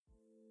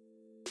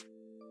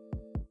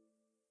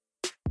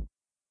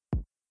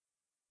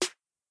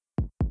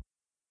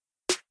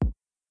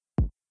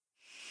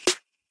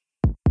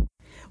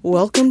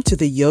Welcome to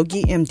the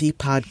Yogi MD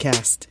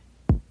podcast.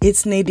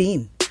 It's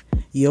Nadine,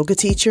 yoga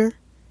teacher,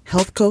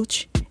 health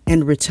coach,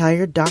 and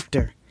retired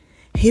doctor,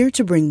 here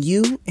to bring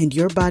you and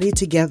your body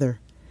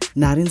together,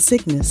 not in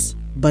sickness,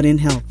 but in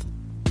health.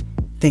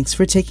 Thanks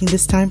for taking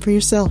this time for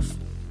yourself.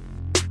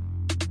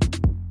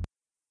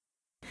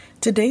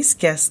 Today's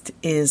guest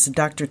is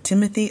Dr.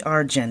 Timothy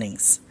R.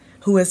 Jennings,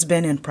 who has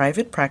been in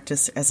private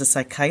practice as a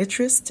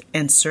psychiatrist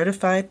and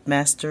certified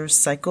master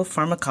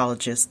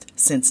psychopharmacologist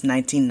since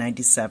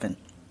 1997.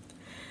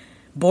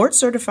 Board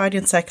certified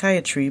in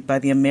psychiatry by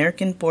the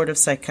American Board of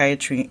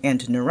Psychiatry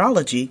and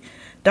Neurology,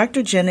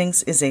 Dr.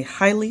 Jennings is a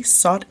highly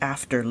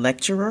sought-after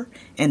lecturer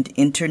and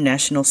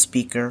international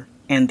speaker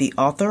and the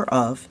author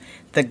of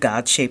The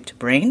God-Shaped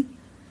Brain,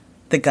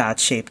 The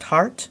God-Shaped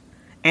Heart,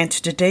 and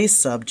today's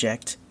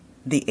subject,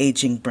 The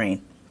Aging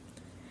Brain.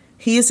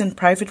 He is in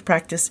private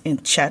practice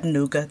in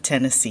Chattanooga,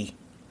 Tennessee.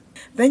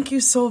 Thank you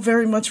so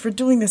very much for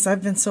doing this.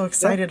 I've been so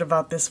excited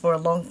about this for a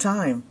long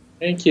time.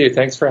 Thank you.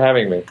 Thanks for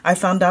having me. I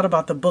found out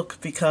about the book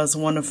because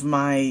one of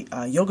my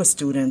yoga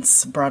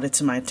students brought it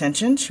to my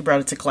attention. She brought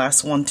it to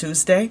class one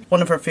Tuesday.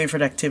 One of her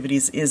favorite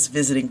activities is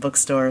visiting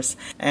bookstores.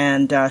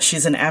 And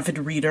she's an avid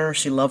reader.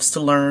 She loves to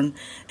learn.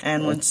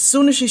 And as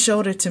soon as she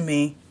showed it to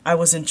me, I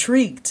was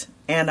intrigued.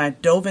 And I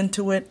dove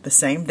into it the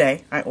same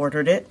day. I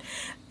ordered it.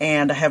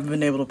 And I haven't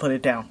been able to put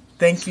it down.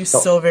 Thank you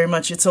so very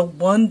much. It's a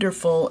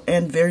wonderful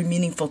and very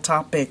meaningful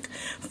topic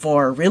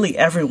for really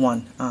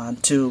everyone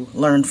to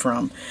learn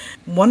from.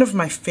 One of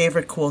my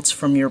favorite quotes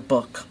from your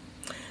book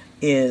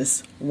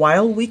is,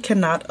 "While we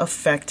cannot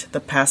affect the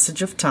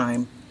passage of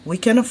time, we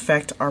can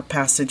affect our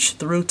passage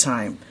through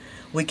time.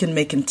 We can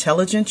make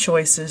intelligent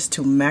choices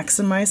to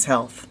maximize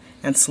health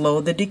and slow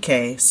the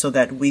decay so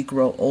that we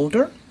grow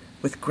older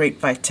with great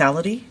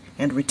vitality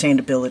and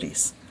retained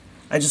abilities."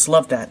 I just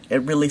love that.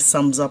 It really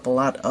sums up a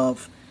lot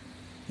of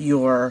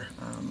your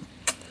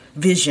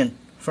vision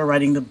for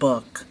writing the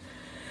book.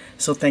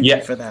 So thank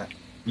you for that.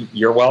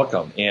 You're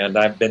welcome. And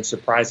I've been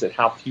surprised at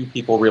how few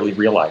people really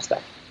realize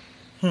that.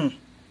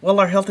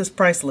 Well, our health is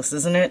priceless,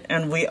 isn't it?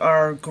 And we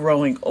are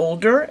growing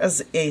older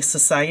as a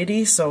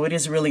society, so it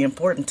is really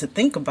important to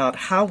think about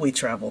how we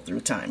travel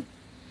through time.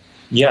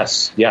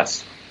 Yes.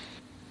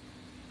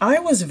 I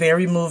was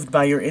very moved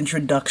by your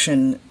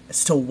introduction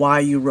as to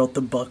why you wrote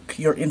the book,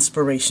 your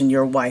inspiration,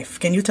 your wife.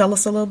 Can you tell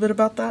us a little bit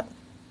about that?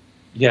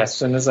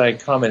 Yes, and as I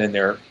comment in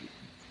there,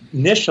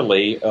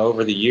 initially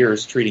over the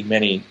years treating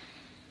many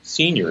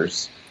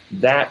seniors,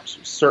 that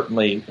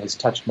certainly has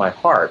touched my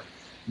heart.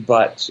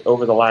 But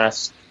over the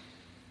last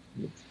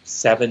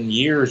 7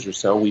 years or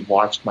so, we've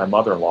watched my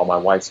mother-in-law, my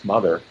wife's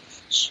mother,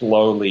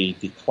 slowly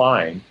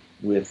decline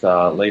with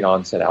late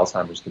onset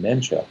Alzheimer's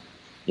dementia.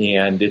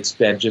 And it's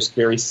been just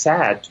very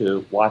sad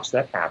to watch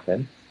that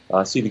happen,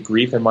 see the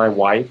grief in my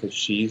wife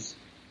as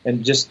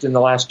and just in the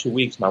last 2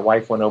 weeks, my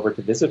wife went over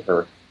to visit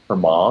her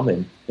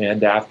mom,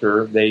 and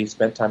after they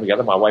spent time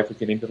together, my wife was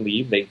getting to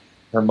leave.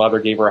 Her mother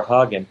gave her a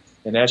hug, and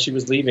as she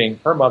was leaving,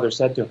 her mother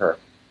said to her,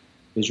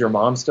 "Is your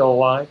mom still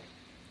alive?"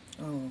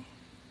 Oh,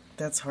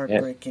 that's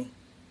heartbreaking.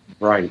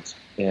 Right.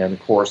 And of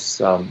course,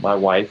 my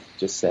wife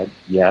just said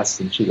yes,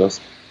 and she goes,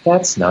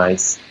 "That's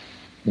nice."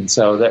 And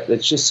so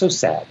it's just so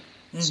sad.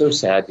 So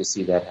sad to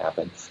see that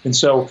happen. And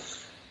so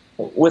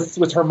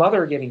with her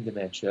mother getting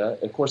dementia,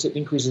 of course, it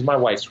increases my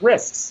wife's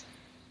risks.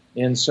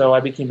 And so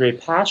I became very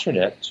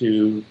passionate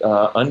to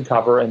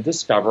uncover and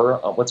discover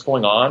what's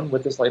going on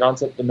with this late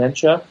onset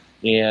dementia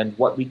and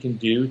what we can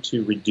do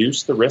to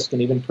reduce the risk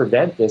and even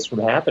prevent this from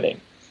happening.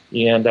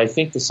 And I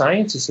think the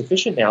science is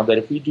sufficient now that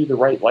if we do the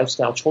right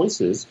lifestyle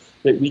choices,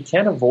 that we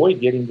can avoid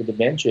getting the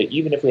dementia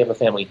even if we have a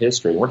family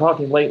history. We're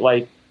talking late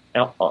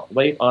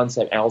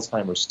onset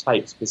Alzheimer's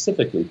type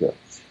specifically here.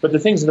 But the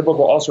things in the book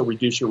will also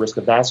reduce your risk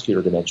of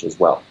vascular dementia as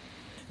well.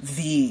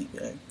 The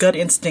gut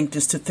instinct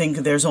is to think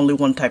there's only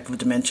one type of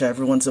dementia.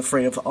 Everyone's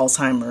afraid of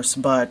Alzheimer's,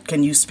 but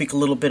can you speak a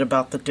little bit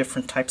about the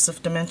different types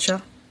of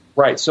dementia?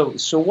 Right. So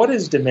what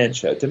is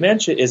dementia?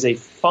 Dementia is a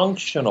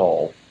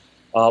functional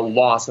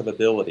loss of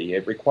ability.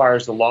 It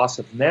requires the loss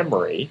of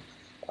memory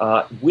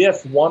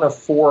with one of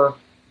four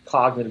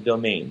cognitive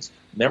domains.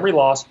 Memory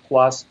loss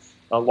plus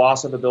a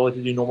loss of ability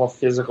to do normal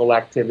physical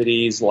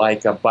activities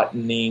like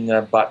buttoning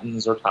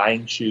buttons or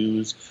tying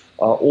shoes,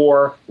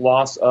 or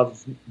loss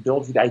of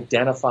ability to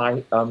identify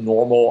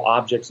normal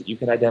objects that you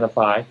can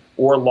identify,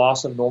 or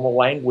loss of normal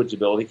language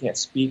ability, can't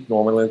speak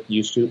normally like you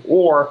used to,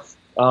 or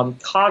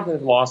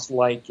cognitive loss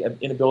like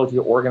inability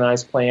to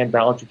organize, plan,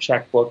 balance your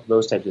checkbook,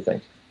 those types of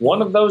things.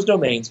 One of those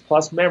domains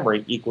plus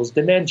memory equals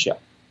dementia.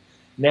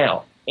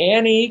 Now,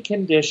 any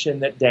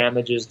condition that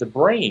damages the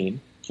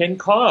brain can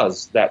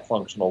cause that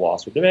functional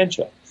loss or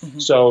dementia.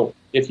 So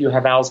if you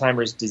have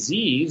Alzheimer's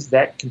disease,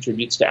 that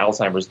contributes to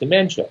Alzheimer's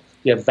dementia.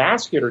 If you have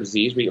vascular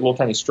disease, where you get little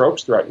tiny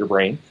strokes throughout your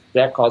brain,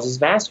 that causes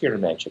vascular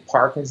dementia.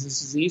 Parkinson's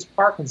disease,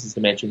 Parkinson's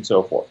dementia, and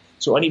so forth.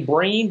 So any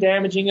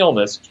brain-damaging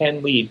illness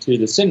can lead to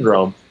the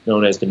syndrome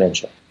known as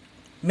dementia.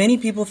 Many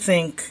people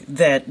think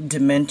that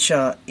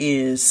dementia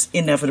is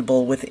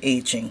inevitable with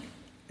aging.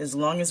 As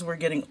long as we're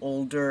getting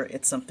older,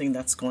 it's something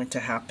that's going to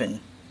happen.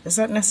 Is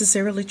that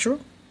necessarily true?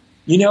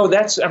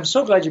 I'm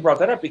so glad you brought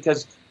that up,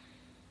 because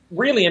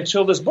really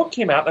until this book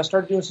came out and I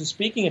started doing some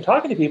speaking and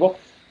talking to people,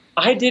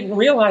 I didn't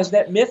realize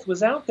that myth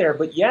was out there.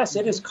 But yes,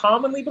 it is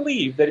commonly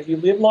believed that if you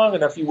live long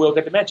enough, you will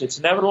get dementia. It's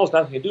inevitable. There's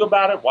nothing you can do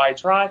about it. Why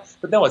try?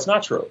 But no, it's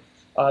not true.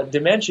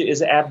 Dementia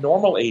is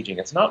abnormal aging.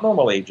 It's not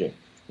normal aging.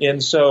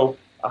 And so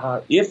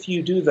if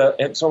you do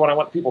so what I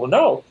want people to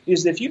know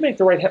is that if you make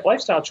the right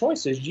lifestyle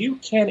choices, you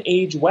can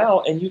age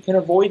well and you can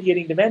avoid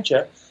getting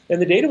dementia. And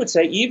the data would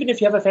say even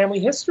if you have a family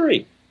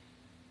history.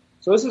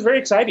 So this is very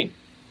exciting.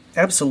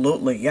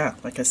 Absolutely, yeah.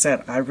 Like I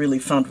said, I really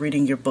found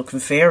reading your book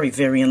very,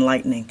 very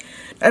enlightening.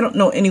 I don't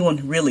know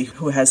anyone really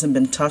who hasn't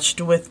been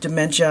touched with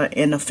dementia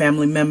in a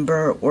family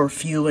member or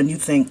few, and you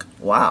think,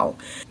 wow,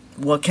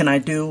 what can I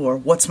do, or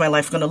what's my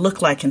life going to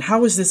look like, and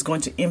how is this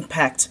going to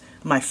impact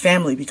my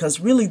family? Because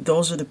really,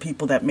 those are the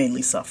people that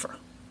mainly suffer.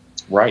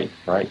 Right.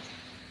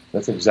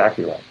 That's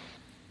exactly right.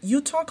 You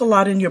talk a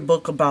lot in your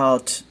book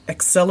about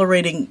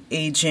accelerated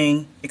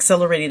aging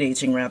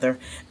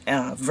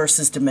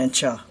versus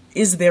dementia.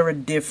 Is there a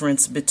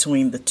difference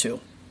between the two?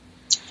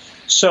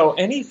 So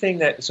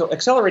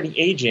accelerating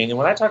aging, and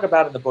when I talk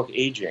about in the book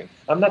aging,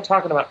 I'm not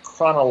talking about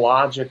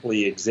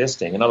chronologically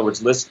existing. In other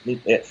words,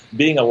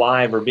 being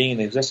alive or being in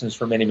existence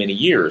for many, many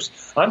years.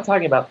 I'm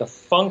talking about the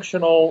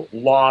functional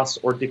loss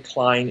or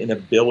decline in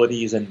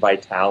abilities and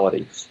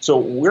vitality. So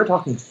we're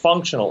talking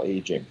functional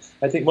aging.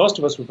 I think most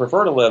of us would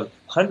prefer to live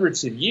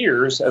hundreds of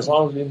years as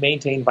long as we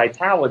maintain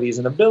vitalities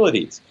and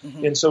abilities.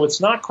 Mm-hmm. And so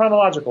it's not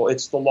chronological,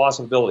 it's the loss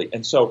of ability.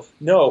 And so,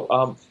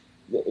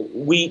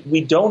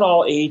 we don't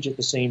all age at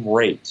the same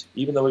rate,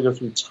 even though we go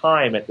through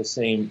time at the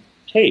same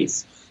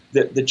pace.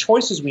 The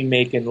choices we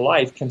make in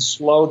life can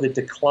slow the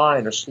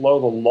decline or slow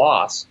the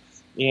loss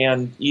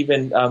and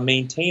even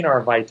maintain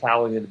our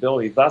vitality and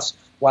ability. Thus,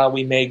 while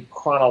we may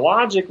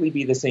chronologically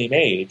be the same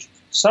age,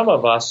 some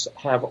of us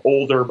have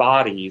older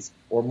bodies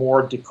or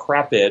more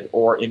decrepit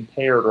or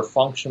impaired or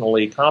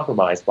functionally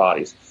compromised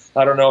bodies.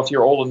 I don't know if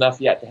you're old enough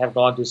yet to have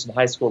gone to some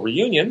high school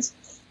reunions,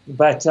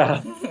 but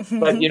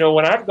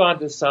when I've gone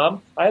to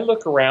some, I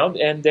look around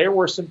and there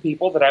were some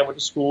people that I went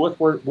to school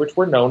with which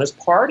were known as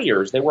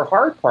partiers. They were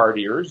hard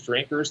partiers,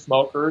 drinkers,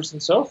 smokers,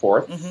 and so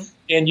forth. Mm-hmm.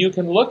 And you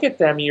can look at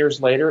them years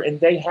later and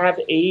they have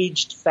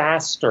aged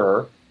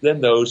faster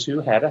than those who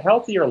had a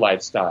healthier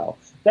lifestyle.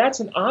 That's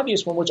an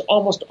obvious one, which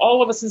almost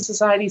all of us in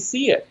society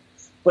see it.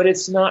 But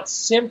it's not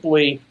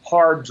simply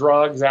hard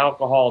drugs,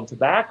 alcohol, and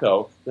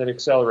tobacco that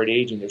accelerate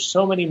aging. There's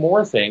so many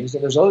more things,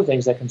 and there's other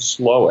things that can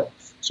slow it.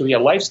 So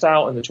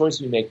lifestyle and the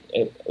choices we make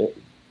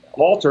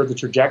alter the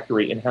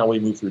trajectory in how we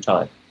move through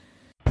time.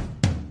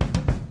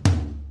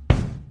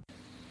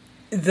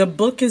 The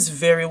book is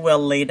very well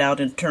laid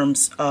out in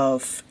terms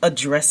of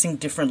addressing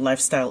different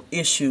lifestyle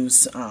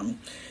issues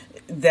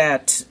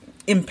that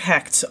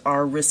impact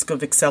our risk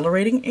of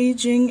accelerating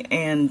aging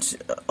and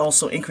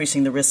also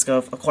increasing the risk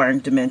of acquiring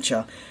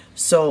dementia.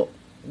 So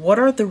what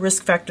are the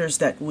risk factors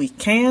that we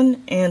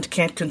can and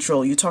can't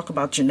control? You talk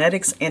about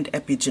genetics and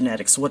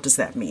epigenetics. What does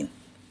that mean?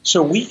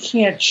 So we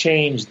can't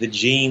change the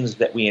genes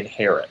that we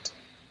inherit.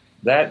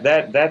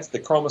 That's the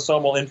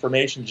chromosomal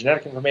information,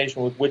 genetic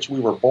information with which we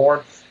were born,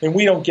 and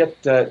we don't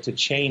get to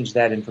change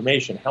that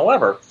information.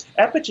 However,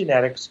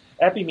 epigenetics,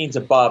 epi means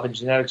above, and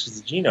genetics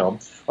is the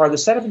genome, are the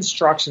set of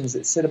instructions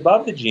that sit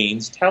above the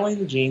genes, telling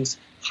the genes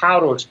how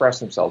to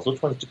express themselves,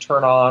 which ones to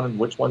turn on and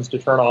which ones to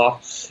turn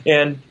off.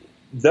 And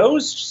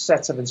those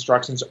sets of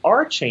instructions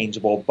are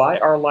changeable by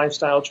our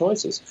lifestyle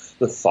choices.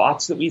 The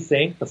thoughts that we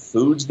think, the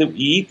foods that we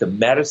eat, the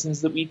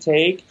medicines that we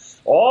take,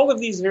 all of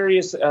these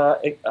various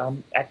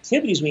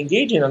activities we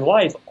engage in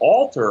life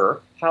alter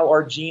how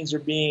our genes are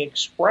being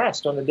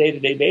expressed on a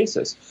day-to-day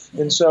basis.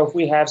 And so if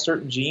we have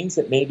certain genes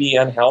that may be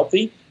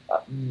unhealthy,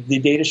 the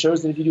data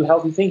shows that if you do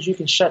healthy things, you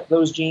can shut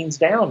those genes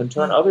down and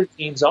turn other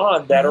genes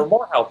on that are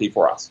more healthy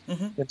for us.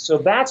 Mm-hmm. And so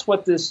that's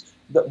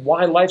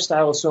why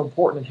lifestyle is so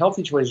important and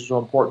healthy choices are so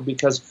important,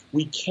 because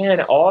we can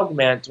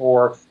augment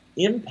or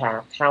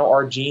impact how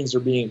our genes are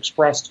being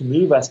expressed to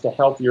move us to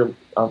healthier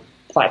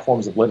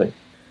platforms of living.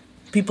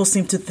 People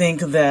seem to think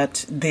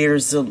that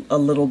there's a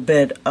little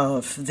bit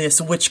of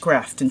this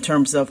witchcraft in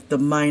terms of the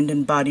mind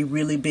and body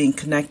really being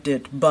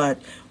connected. But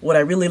what I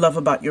really love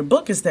about your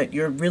book is that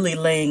you're really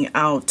laying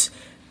out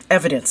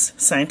evidence,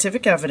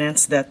 scientific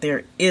evidence, that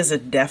there is a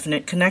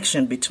definite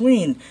connection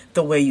between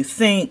the way you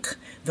think,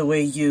 the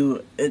way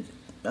you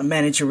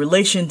manage your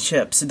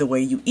relationships, the way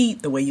you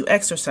eat, the way you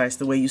exercise,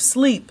 the way you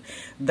sleep,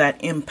 that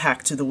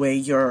impact the way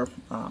your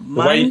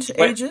mind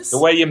ages. The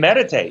way you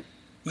meditate.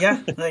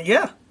 Yeah.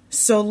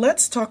 So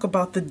let's talk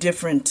about the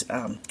different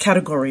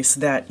categories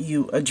that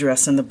you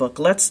address in the book.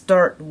 Let's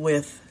start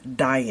with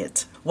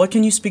diet. What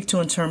can you speak to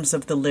in terms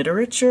of the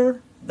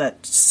literature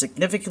that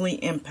significantly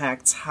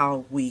impacts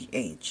how we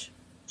age?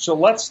 So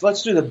let's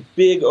do the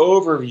big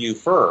overview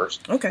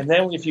first. Okay. And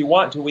then if you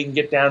want to, we can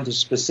get down to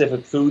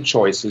specific food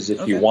choices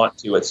if you want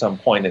to at some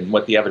point and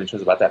what the evidence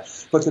is about that.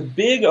 But the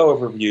big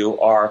overview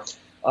are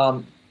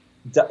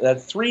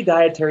 3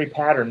 dietary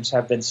patterns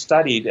have been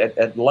studied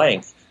at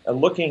length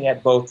looking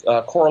at both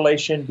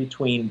correlation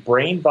between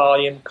brain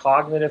volume,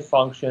 cognitive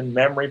function,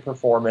 memory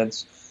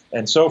performance,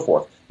 and so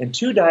forth. And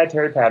 2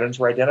 dietary patterns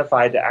were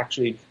identified to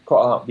actually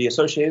be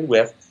associated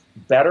with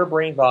better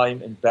brain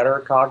volume and better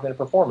cognitive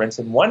performance,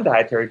 and 1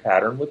 dietary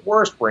pattern with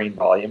worse brain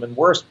volume and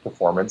worse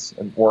performance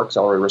and more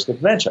accelerated risk of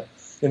dementia.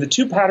 And the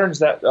 2 patterns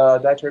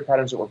dietary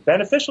patterns that were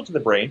beneficial to the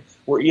brain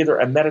were either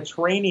a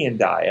Mediterranean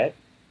diet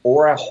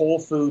or a whole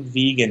food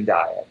vegan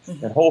diet.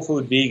 Mm-hmm. And whole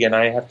food vegan,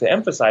 I have to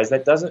emphasize,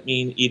 that doesn't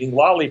mean eating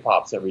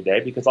lollipops every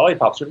day, because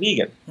lollipops are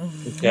vegan.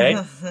 Okay?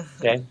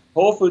 Okay?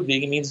 Whole food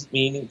vegan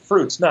meaning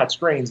fruits, nuts,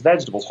 grains,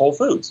 vegetables, whole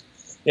foods.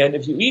 And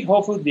if you eat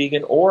whole food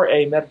vegan or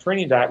a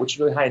Mediterranean diet, which is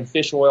really high in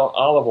fish oil,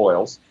 olive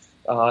oils,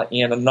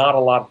 and not a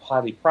lot of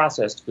highly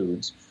processed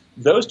foods,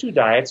 those 2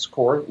 diets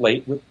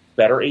correlate with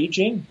better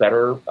aging,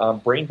 better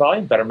brain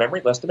volume, better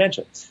memory, less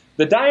dementia.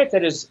 The diet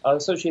that is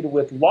associated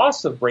with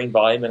loss of brain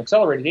volume and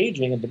accelerated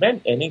aging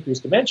and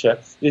increased dementia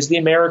is the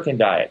American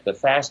diet, the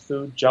fast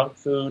food, junk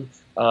food,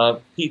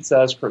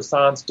 pizzas,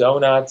 croissants,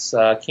 donuts,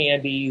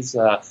 candies,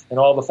 and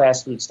all the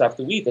fast food stuff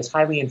that we eat. This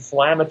highly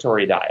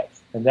inflammatory diet,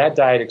 and that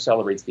diet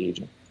accelerates the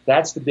aging.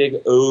 That's the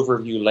big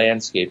overview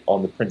landscape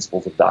on the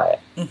principles of diet.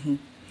 Mm-hmm.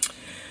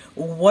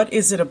 What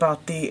is it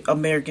about the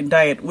American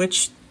diet,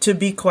 which, to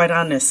be quite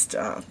honest,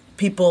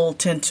 people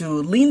tend to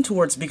lean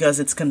towards because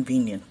it's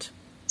convenient?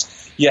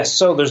 Yes,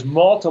 so there's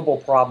multiple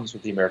problems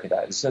with the American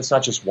diet. It's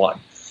not just one,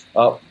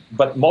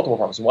 but multiple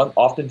problems. One,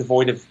 often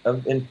devoid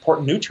of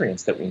important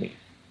nutrients that we need.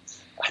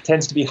 It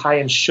tends to be high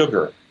in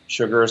sugar.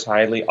 Sugar is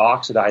highly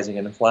oxidizing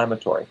and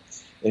inflammatory.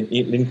 It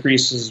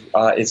increases,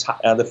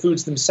 the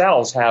foods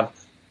themselves have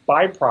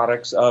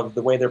byproducts of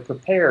the way they're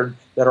prepared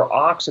that are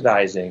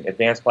oxidizing,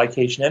 advanced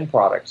glycation end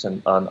products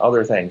and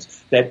other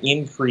things that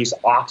increase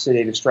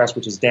oxidative stress,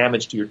 which is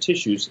damage to your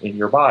tissues in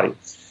your body.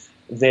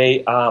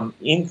 They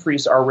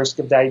increase our risk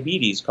of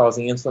diabetes,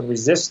 causing insulin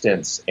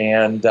resistance,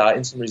 and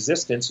insulin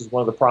resistance is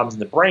one of the problems in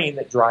the brain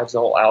that drives the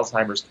whole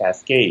Alzheimer's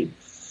cascade.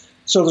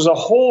 So there's a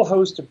whole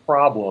host of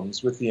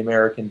problems with the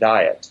American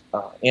diet,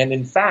 and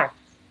in fact,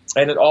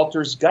 it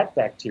alters gut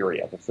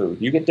bacteria, the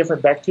food. You get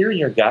different bacteria in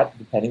your gut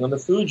depending on the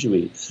food you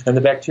eat. And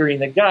the bacteria in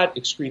the gut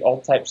excrete all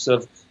types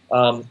of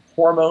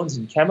hormones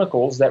and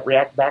chemicals that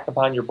react back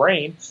upon your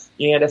brain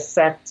and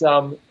affect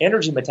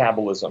energy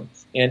metabolism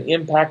and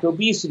impact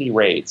obesity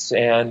rates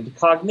and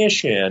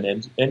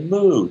cognition and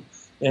mood.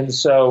 And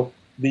so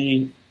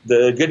the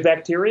good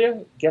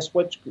bacteria, guess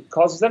what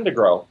causes them to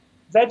grow?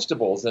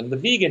 Vegetables and the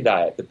vegan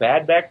diet. The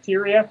bad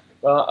bacteria,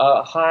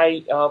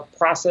 high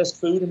processed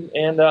food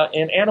and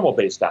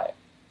animal-based diet.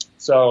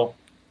 So,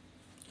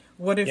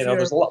 what if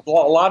there's a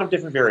lot of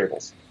different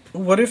variables.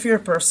 What if you're a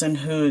person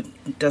who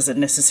doesn't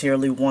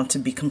necessarily want to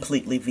be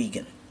completely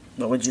vegan?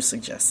 What would you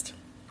suggest?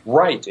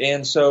 Right,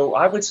 and so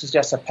I would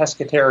suggest a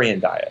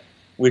pescatarian diet,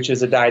 which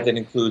is a diet that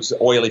includes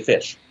oily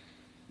fish.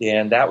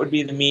 And that would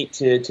be the meat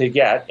to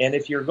get. And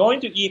if you're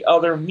going to eat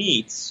other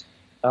meats,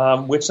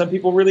 which some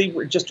people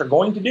really just are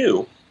going to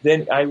do,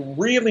 then I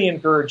really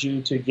encourage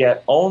you to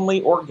get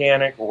only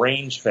organic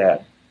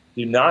range-fed.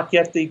 Do not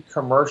get the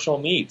commercial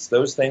meats.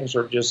 Those things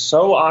are just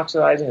so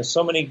oxidizing. There's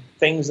so many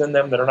things in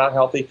them that are not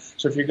healthy.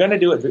 So if you're going to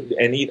do it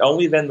and eat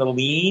only then the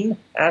lean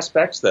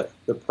aspects, the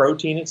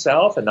protein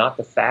itself and not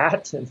the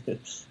fat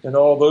and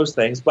all those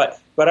things. But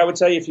I would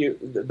tell you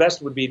the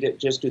best would be to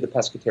just do the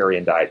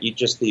pescatarian diet. Eat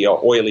just the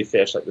oily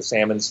fish like the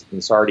salmons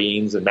and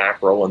sardines and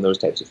mackerel and those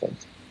types of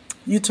things.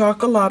 You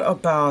talk a lot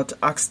about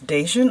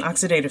oxidation,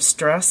 oxidative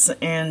stress,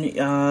 and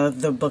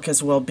the book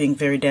as well being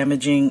very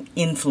damaging.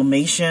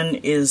 Inflammation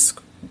is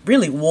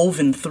really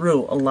woven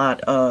through a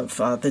lot of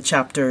the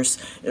chapters.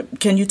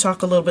 Can you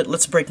talk a little bit?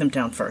 Let's break them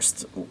down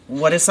first.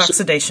 What is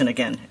oxidation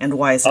again, and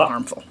why is it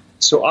harmful?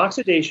 So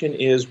oxidation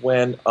is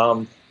when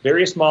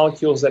various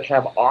molecules that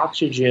have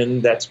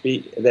oxygen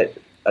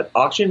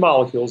oxygen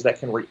molecules that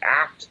can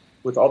react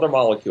with other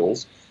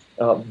molecules.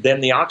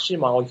 Then the oxygen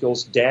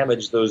molecules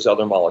damage those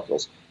other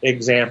molecules.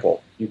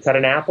 Example, you cut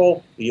an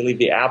apple, you leave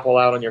the apple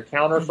out on your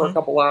counter for a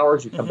couple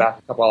hours, you come back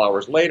a couple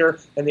hours later,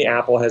 and the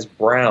apple has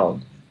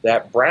browned.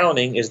 That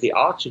browning is the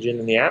oxygen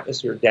in the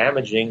atmosphere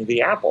damaging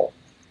the apple.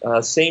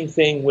 Same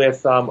thing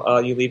with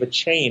you leave a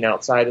chain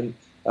outside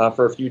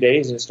for a few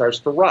days and it starts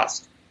to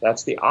rust.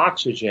 That's the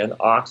oxygen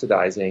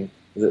oxidizing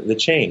the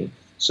chain.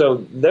 So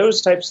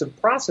those types of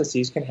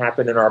processes can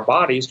happen in our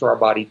bodies, to our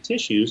body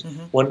tissues,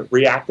 when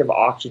reactive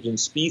oxygen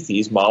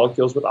species,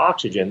 molecules with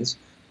oxygens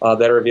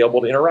that are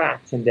available to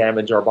interact, can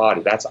damage our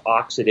body. That's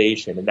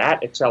oxidation, and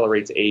that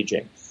accelerates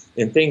aging.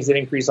 And things that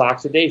increase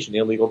oxidation,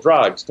 illegal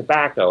drugs,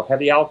 tobacco,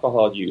 heavy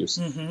alcohol use,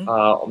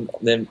 and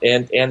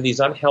these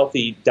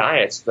unhealthy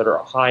diets that are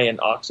high in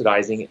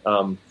oxidizing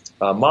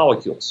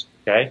molecules.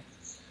 Okay.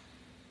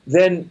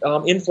 Then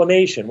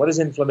inflammation. What is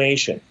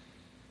inflammation?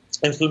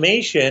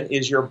 Inflammation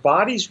is your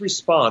body's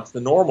response. The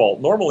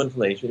normal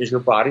inflammation is your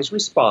body's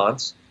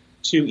response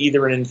to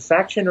either an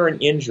infection or an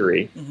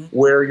injury,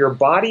 where your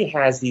body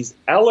has these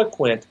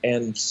eloquent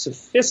and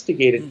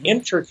sophisticated,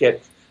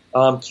 intricate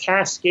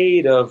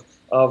cascade of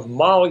of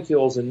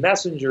molecules and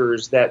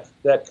messengers that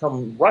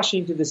come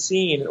rushing to the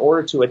scene in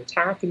order to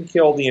attack and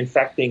kill the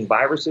infecting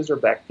viruses or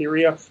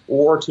bacteria,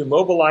 or to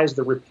mobilize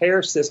the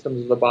repair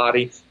systems of the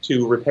body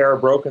to repair a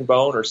broken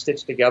bone or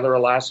stitch together a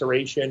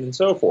laceration and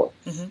so forth.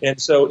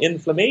 And so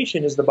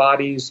inflammation is the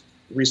body's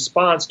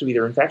response to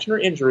either infection or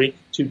injury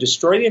to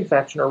destroy the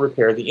infection or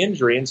repair the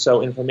injury. And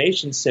so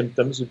inflammation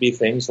symptoms would be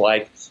things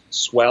like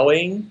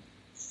swelling,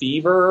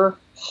 fever,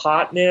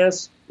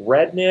 hotness,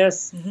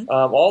 redness,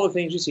 all the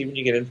things you see when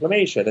you get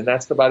inflammation. And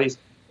that's the body's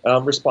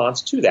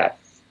response to that.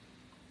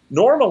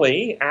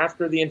 Normally,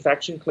 after the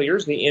infection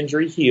clears, the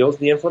injury heals,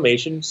 the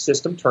inflammation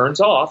system turns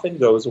off and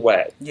goes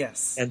away.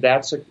 Yes. And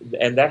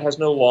that has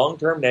no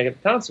long-term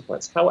negative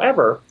consequence.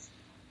 However,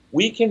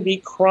 we can be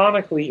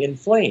chronically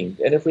inflamed.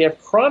 And if we have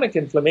chronic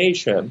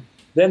inflammation,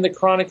 then the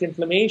chronic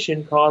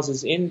inflammation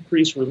causes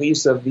increased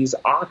release of these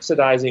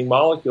oxidizing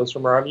molecules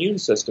from our immune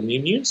system. The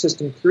immune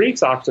system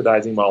creates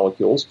oxidizing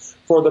molecules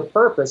for the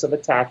purpose of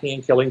attacking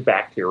and killing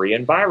bacteria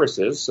and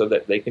viruses so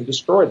that they can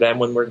destroy them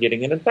when we're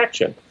getting an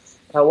infection.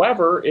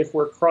 However, if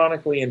we're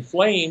chronically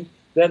inflamed,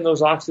 then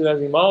those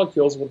oxidizing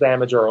molecules will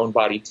damage our own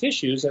body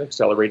tissues and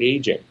accelerate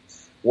aging.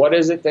 What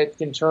is it that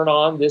can turn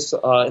on this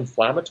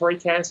inflammatory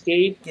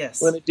cascade? Yes.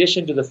 Well, in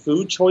addition to the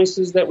food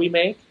choices that we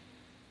make,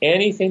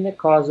 anything that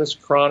causes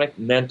chronic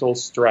mental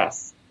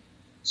stress.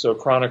 So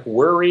chronic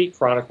worry,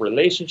 chronic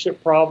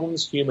relationship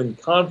problems, human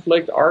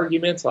conflict,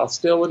 arguments,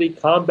 hostility,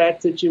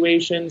 combat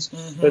situations,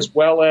 as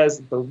well as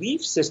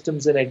belief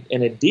systems in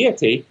a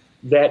deity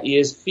that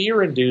is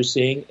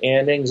fear-inducing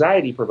and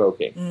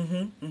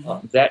anxiety-provoking.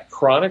 That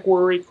chronic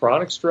worry,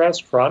 chronic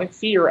stress, chronic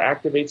fear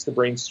activates the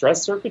brain's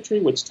stress circuitry,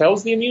 which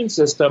tells the immune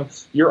system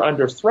you're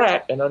under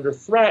threat, and under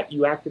threat,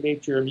 you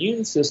activate your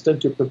immune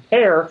system to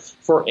prepare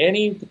for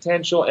any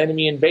potential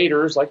enemy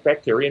invaders like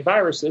bacteria and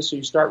viruses, so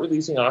you start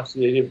releasing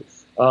oxidative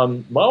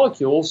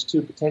molecules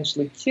to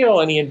potentially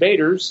kill any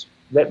invaders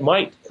that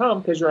might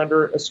come because you're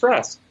under a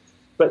stress.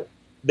 But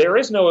there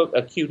is no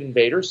acute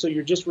invader, so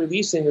you're just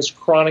releasing this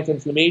chronic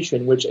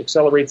inflammation, which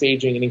accelerates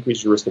aging and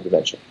increases your risk of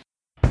dementia.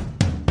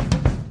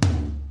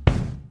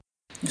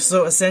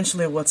 So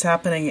essentially what's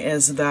happening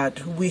is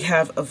that we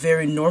have a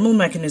very normal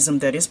mechanism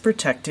that is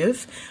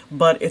protective,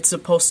 but it's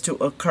supposed to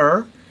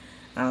occur.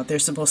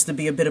 There's supposed to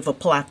be a bit of a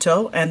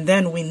plateau, and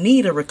then we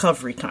need a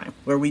recovery time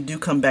where we do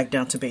come back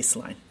down to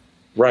baseline.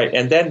 Right,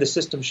 and then the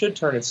system should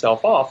turn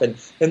itself off. And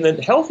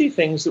the healthy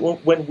things,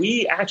 when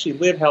we actually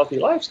live healthy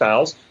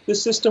lifestyles, the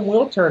system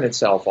will turn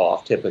itself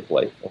off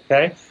typically,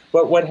 okay?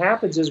 But what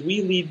happens is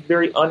we lead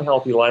very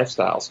unhealthy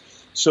lifestyles.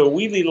 So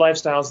we lead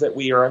lifestyles that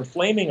we are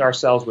inflaming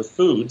ourselves with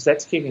foods.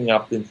 That's kicking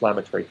up the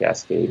inflammatory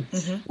cascade.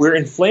 We're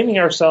inflaming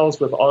ourselves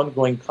with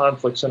ongoing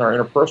conflicts in our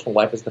interpersonal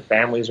life as the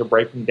families are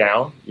breaking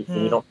down. We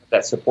don't have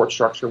that support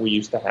structure we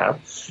used to have.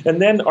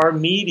 And then our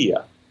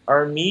media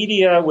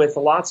with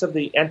lots of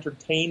the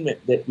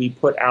entertainment that we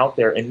put out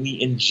there and we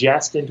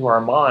ingest into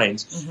our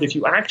minds, if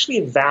you actually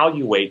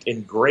evaluate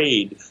and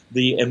grade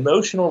the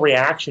emotional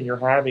reaction you're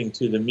having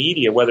to the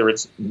media, whether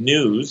it's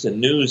news, and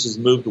news has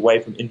moved away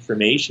from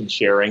information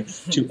sharing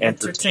to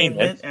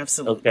entertainment.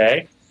 Absolutely.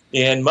 Okay?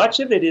 And much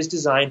of it is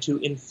designed to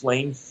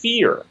inflame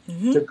fear,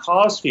 to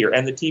cause fear.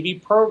 And the TV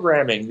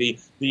programming,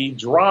 the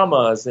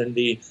dramas and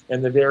the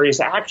various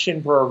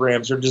action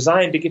programs are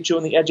designed to get you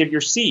on the edge of your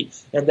seat.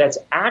 And that's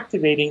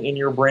activating in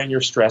your brain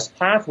your stress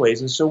pathways.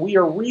 And so we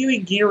are really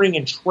gearing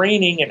and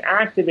training and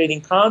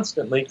activating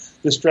constantly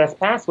the stress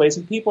pathways.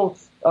 And people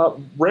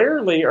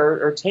rarely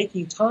are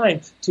taking time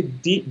to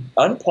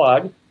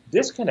unplug,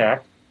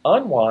 disconnect,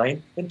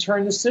 unwind, and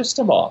turn the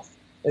system off.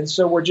 And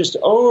so we're just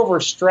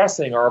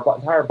overstressing our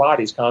entire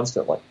bodies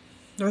constantly.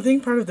 I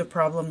think part of the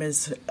problem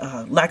is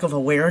lack of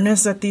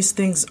awareness that these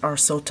things are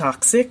so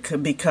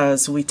toxic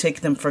because we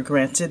take them for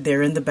granted.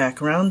 They're in the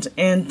background.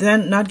 And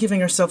then not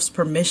giving ourselves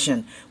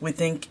permission. We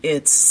think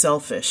it's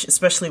selfish,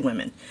 especially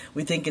women.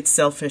 We think it's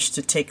selfish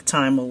to take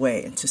time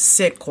away and to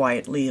sit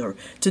quietly or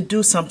to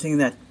do something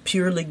that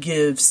purely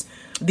gives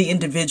the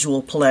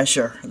individual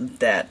pleasure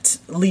that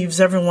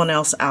leaves everyone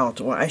else out,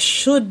 or I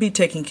should be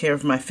taking care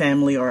of my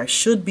family, or I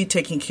should be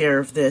taking care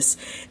of this,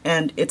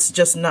 and it's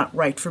just not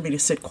right for me to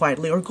sit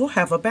quietly or go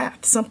have a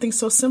bath. Something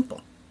so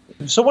simple.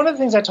 So one of the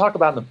things I talk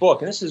about in the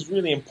book, and this is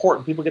really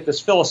important, people get this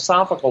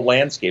philosophical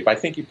landscape. I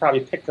think you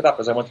probably picked it up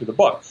as I went through the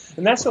book.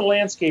 And that's the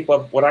landscape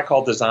of what I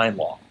call design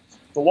law.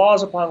 The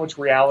laws upon which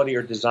reality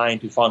are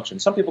designed to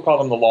function. Some people call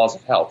them the laws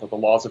of health or the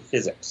laws of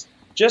physics.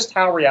 Just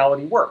how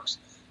reality works.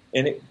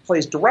 And it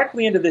plays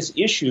directly into this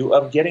issue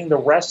of getting the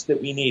rest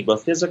that we need,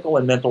 both physical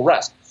and mental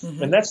rest.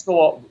 And that's the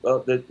law,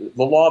 the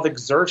law of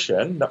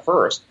exertion,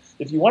 first.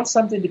 If you want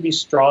something to be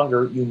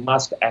stronger, you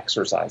must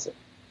exercise it.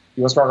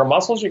 You want stronger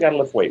muscles, you got to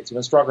lift weights. You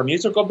want stronger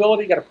musical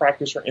ability, you got to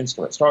practice your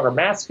instrument. Stronger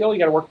math skill, you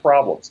got to work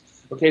problems.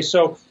 Okay,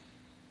 so,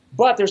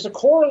 but there's a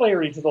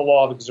corollary to the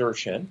law of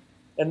exertion,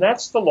 and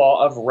that's the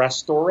law of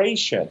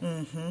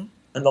restoration.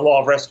 And the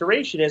law of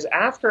restoration is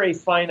after a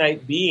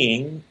finite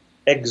being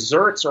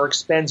exerts or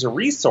expends a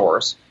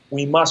resource,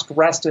 we must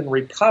rest and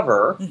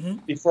recover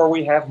before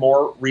we have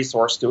more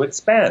resource to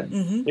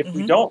expend. If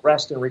we don't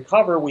rest and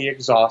recover, we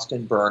exhaust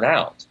and burn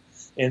out.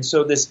 And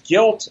so this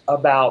guilt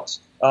about,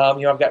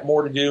 I've got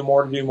more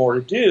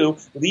to do,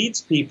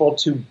 leads people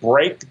to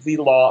break the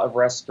law of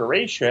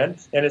restoration.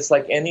 And it's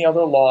like any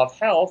other law of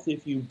health.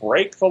 If you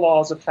break the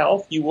laws of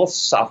health, you will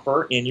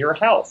suffer in your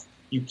health.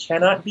 You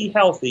cannot be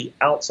healthy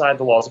outside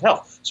the laws of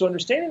health. So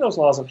understanding those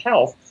laws of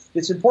health,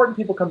 it's important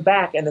people come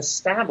back and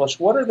establish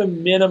what are the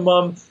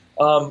minimum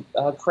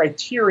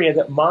criteria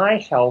that my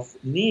health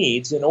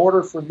needs in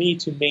order for me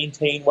to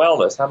maintain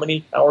wellness. How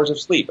many hours of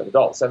sleep? An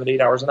adult, 7 to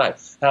 8 hours a night.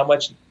 How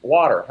much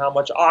water? How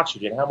much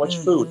oxygen? How much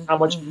food? How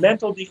much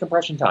mental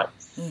decompression time?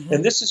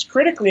 And this is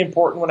critically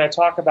important when I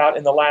talk about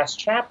in the last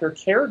chapter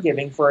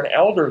caregiving for an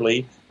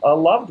elderly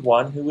loved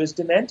one who is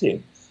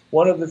dementing.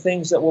 One of the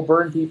things that will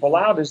burn people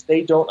out is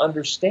they don't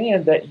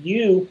understand that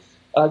you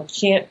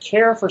can't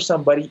care for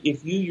somebody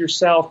if you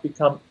yourself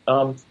become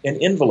an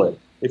invalid.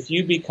 If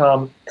you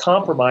become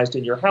compromised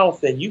in your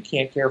health, then you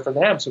can't care for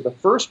them. So the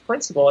first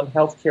principle in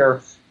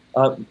healthcare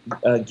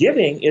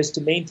giving is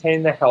to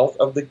maintain the health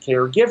of the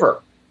caregiver.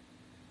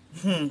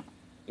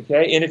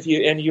 Okay,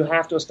 and you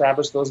have to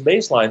establish those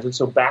baselines. And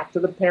so back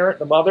to the parent,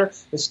 the mother,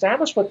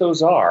 establish what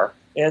those are,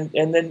 and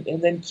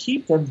then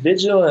keep them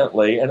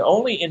vigilantly. And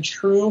only in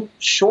true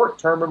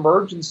short-term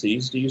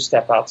emergencies do you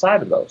step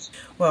outside of those.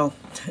 Well,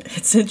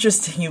 it's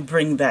interesting you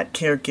bring that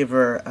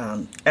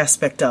caregiver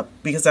aspect up,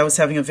 because I was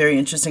having a very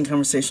interesting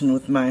conversation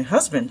with my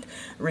husband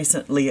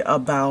recently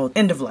about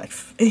end of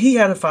life. He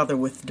had a father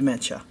with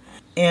dementia,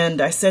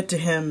 and I said to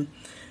him,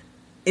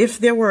 if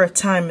there were a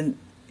time,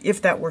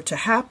 if that were to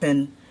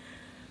happen,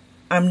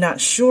 I'm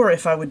not sure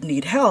if I would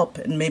need help,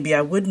 and maybe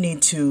I would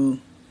need to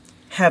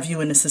have you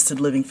in an assisted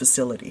living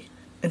facility.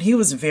 And he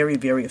was very,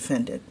 very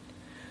offended.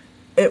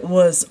 It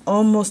was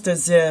almost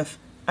as if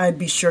I'd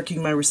be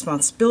shirking my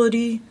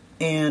responsibility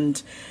and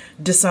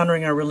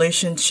dishonoring our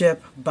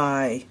relationship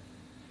by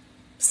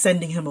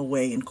sending him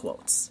away, in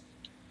quotes.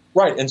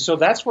 Right, and so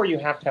that's where you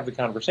have to have the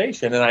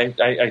conversation. And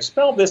I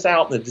spelled this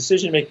out in the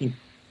decision-making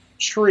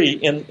tree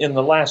in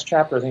the last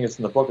chapter. I think it's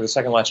in the book, or the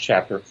second last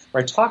chapter,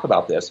 where I talk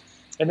about this.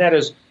 And that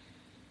is,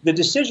 the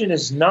decision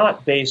is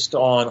not based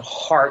on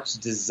heart's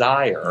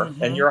desire.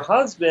 And your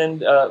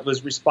husband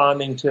was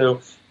responding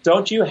to,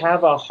 don't you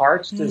have a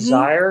heart's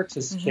desire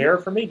to care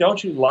for me?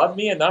 Don't you love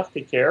me enough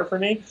to care for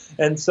me?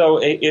 And so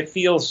it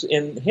feels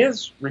in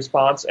his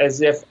response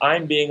as if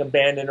I'm being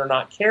abandoned or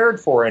not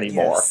cared for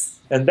anymore. Yes.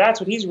 And that's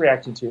what he's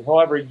reacting to.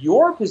 However,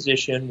 your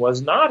position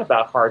was not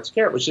about heart's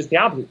care. It was just the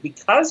opposite.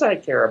 Because I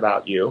care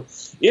about you,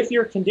 if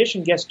your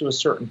condition gets to a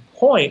certain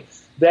point,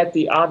 that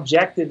the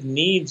objective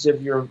needs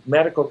of your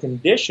medical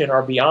condition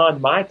are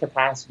beyond my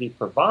capacity to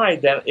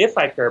provide, then if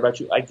I care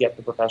about you, I get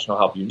the professional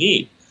help you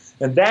need.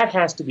 And that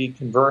has to be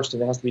conversed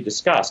and it has to be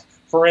discussed.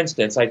 For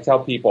instance, I tell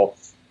people,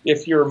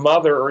 if your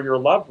mother or your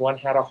loved one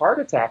had a heart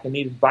attack and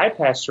needed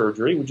bypass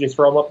surgery, would you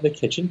throw them up on the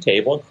kitchen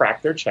table and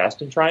crack their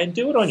chest and try and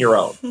do it on your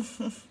own?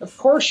 Of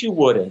course you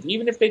wouldn't.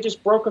 Even if they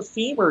just broke a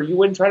femur, you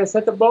wouldn't try to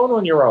set the bone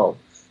on your own.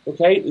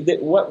 Okay,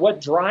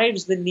 what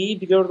drives the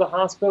need to go to the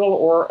hospital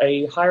or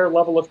a higher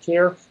level of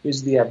care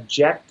is the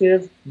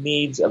objective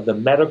needs of the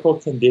medical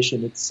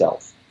condition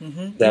itself.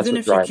 That's even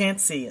if you can't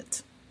see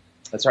it.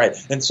 That's right.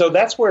 And so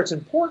that's where it's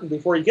important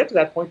before you get to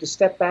that point to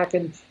step back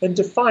and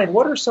define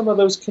what are some of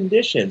those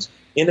conditions.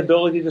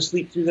 Inability to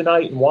sleep through the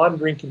night and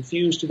wandering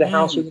confused to the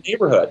house or the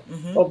neighborhood.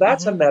 Well,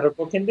 that's a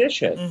medical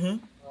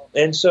condition.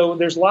 And so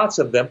there's lots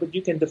of them, but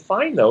you can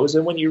define those.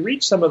 And when you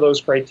reach some of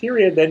those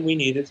criteria, then we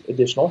need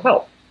additional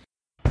help.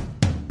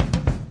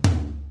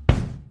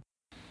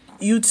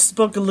 You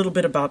spoke a little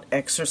bit about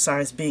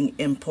exercise being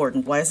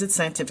important. Why is it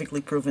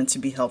scientifically proven to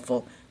be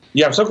helpful?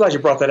 Yeah, I'm so glad you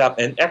brought that up.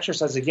 And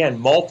exercise,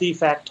 again,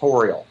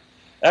 multifactorial.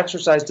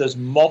 Exercise does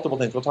multiple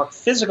things. We'll talk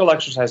physical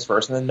exercise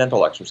first and then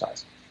mental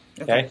exercise.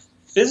 Okay?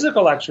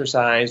 Physical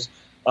exercise,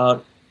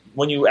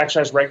 when you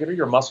exercise regularly,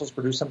 your muscles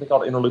produce something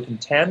called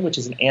interleukin-10, which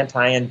is an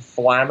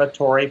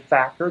anti-inflammatory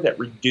factor that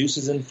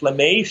reduces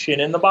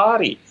inflammation in the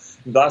body.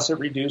 Thus, it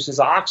reduces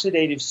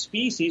oxidative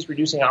species,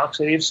 reducing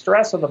oxidative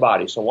stress on the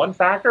body. So one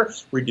factor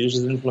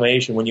reduces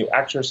inflammation when you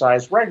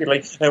exercise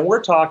regularly. And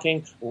we're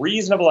talking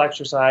reasonable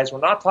exercise. We're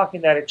not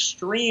talking that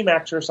extreme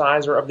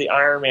exerciser of the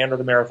Ironman or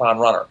the marathon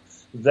runner.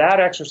 That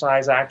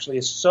exercise actually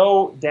is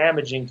so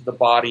damaging to the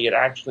body, it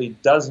actually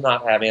does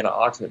not have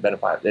antioxidant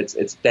benefit.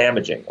 It's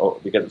damaging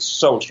because it's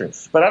so extreme.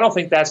 But I don't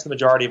think that's the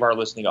majority of our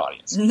listening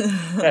audience.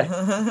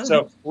 Okay.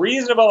 So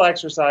reasonable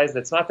exercise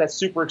that's not that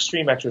super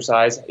extreme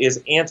exercise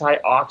is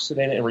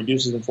antioxidant and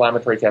reduces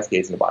inflammatory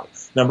cascades in the body.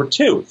 Number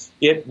two,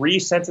 it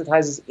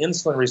resensitizes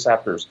insulin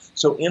receptors.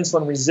 So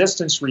insulin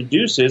resistance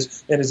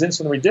reduces, and as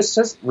insulin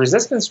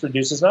resistance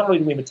reduces, not only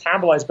do we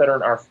metabolize better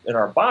in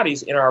our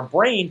bodies, in our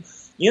brain,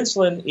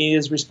 insulin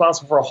is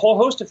responsible for a whole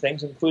host of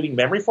things, including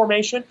memory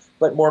formation,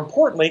 but more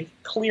importantly,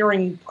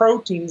 clearing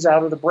proteins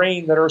out of the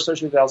brain that are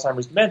associated with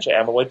Alzheimer's dementia,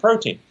 amyloid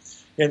protein.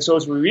 And so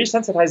as we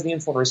resensitize the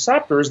insulin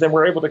receptors, then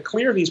we're able to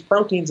clear these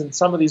proteins and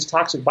some of these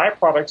toxic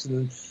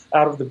byproducts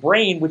out of the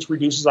brain, which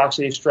reduces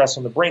oxidative stress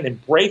on the brain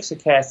and breaks a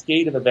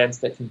cascade of events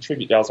that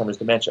contribute to Alzheimer's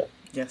dementia.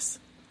 Yes.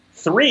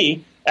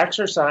 3,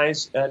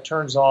 exercise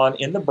turns on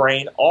in the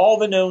brain all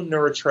the known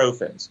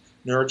neurotrophins.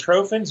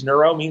 Neurotrophins,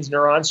 neuro means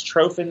neurons.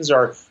 Trophins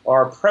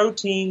are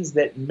proteins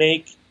that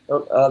make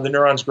the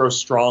neurons grow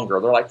stronger.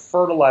 They're like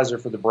fertilizer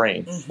for the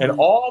brain. Mm-hmm. And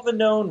all the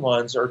known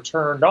ones are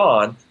turned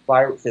on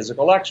by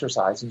physical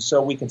exercise. And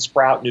so we can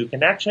sprout new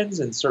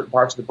connections in certain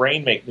parts of the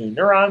brain, make new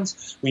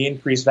neurons. We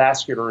increase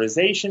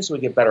vascularization, so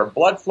we get better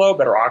blood flow,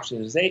 better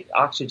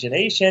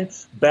oxygenation,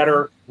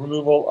 better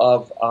removal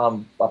of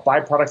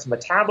byproducts of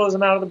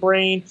metabolism out of the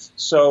brain.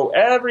 So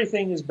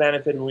everything is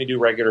benefited when we do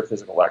regular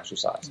physical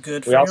exercise.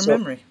 Good for your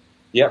memory.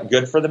 Yeah,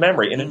 good for the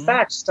memory. And in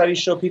fact, studies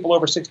show people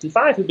over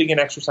 65 who begin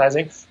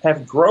exercising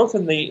have growth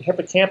in the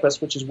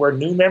hippocampus, which is where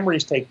new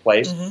memories take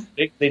place.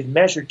 Mm-hmm. They've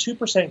measured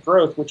 2%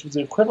 growth, which was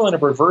the equivalent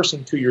of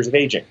reversing 2 years of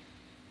aging.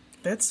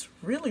 That's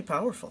really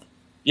powerful.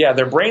 Yeah,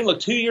 their brain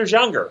looked 2 years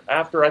younger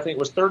after, I think it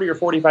was 30 or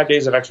 45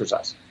 days of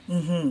exercise.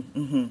 Mm-hmm,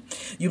 mm-hmm.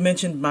 You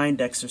mentioned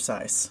mind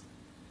exercise.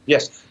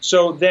 Yes.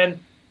 So then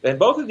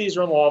both of these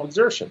are in the law of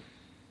exertion.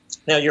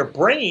 Now, your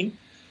brain,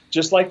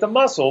 just like the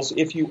muscles,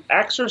 if you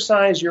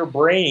exercise your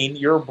brain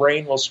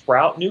will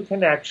sprout new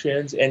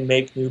connections and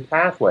make new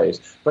pathways.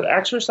 But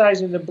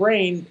exercising the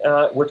brain,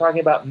 we're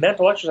talking about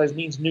mental exercise,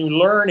 means new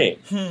learning.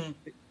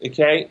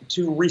 Okay?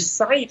 To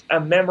recite a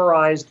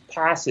memorized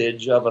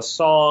passage of a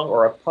song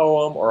or a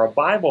poem or a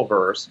Bible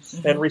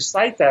verse and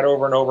recite that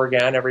over and over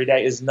again every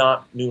day is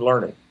not new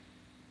learning.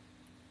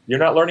 You're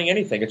not learning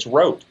anything. It's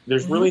rote.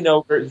 There's really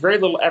very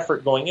little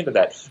effort going into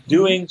that.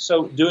 Doing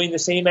the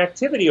same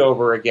activity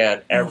over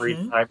again every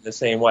time the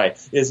same way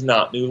is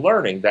not new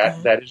learning.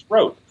 That is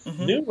rote.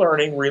 New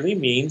learning really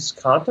means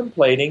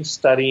contemplating,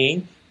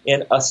 studying,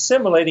 and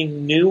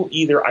assimilating new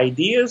either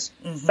ideas,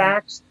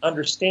 facts,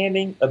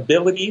 understanding,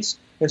 abilities.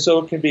 And so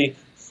it can be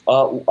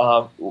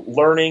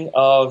learning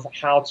of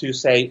how to,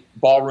 say,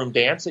 ballroom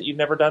dance that you've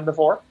never done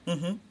before.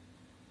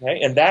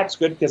 Okay, and that's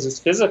good because it's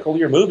physical,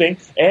 you're moving,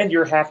 and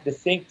you have to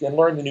think and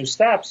learn the new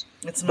steps.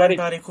 It's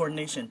mind-body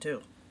coordination,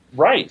 too.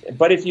 Right.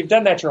 But if you've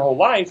done that your whole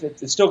life,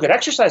 it's still good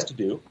exercise to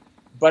do,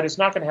 but it's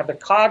not going to have the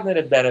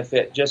cognitive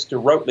benefit just to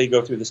rotely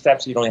go through the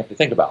steps you don't have to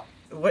think about.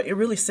 What you're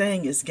really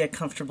saying is get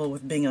comfortable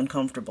with being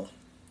uncomfortable.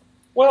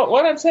 Well,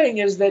 what I'm saying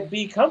is that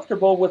be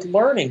comfortable with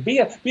learning. Be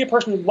a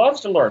person who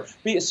loves to learn.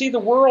 See the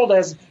world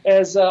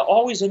as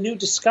always a new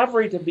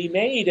discovery to be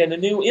made and a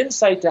new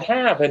insight to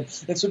have. And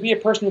so be a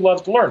person who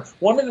loves to learn.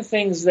 One of the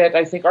things that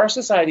I think our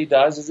society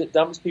does is it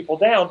dumbs people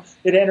down.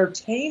 It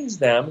entertains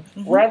them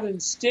rather than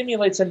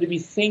stimulates them to be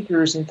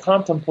thinkers and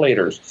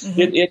contemplators.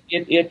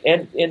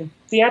 And in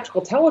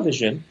theatrical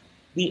television,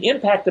 the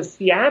impact of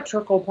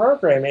theatrical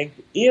programming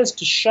is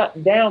to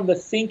shut down the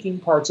thinking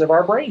parts of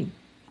our brain.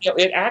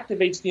 It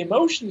activates the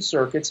emotion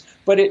circuits,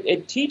 but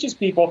it teaches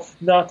people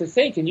not to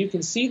think. And you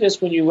can see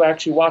this when you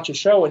actually watch a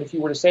show. And if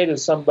you were to say to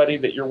somebody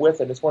that you're with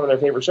and it's one of their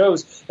favorite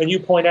shows, and you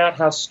point out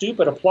how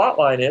stupid a plot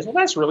line is, well,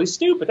 that's really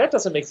stupid. That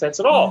doesn't make sense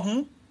at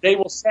all. They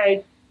will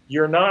say,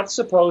 you're not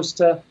supposed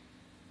to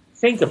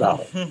think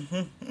about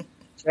it.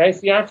 Okay?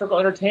 Theatrical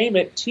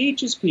entertainment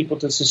teaches people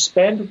to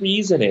suspend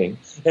reasoning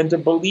and to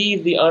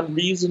believe the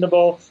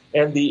unreasonable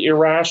and the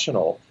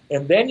irrational.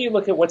 And then you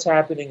look at what's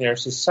happening in our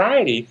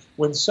society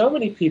when so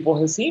many people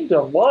have seemed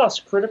to have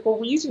lost critical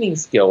reasoning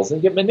skills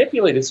and get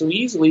manipulated so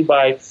easily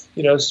by,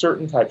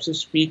 certain types of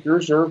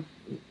speakers or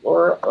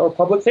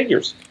public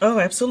figures. Oh,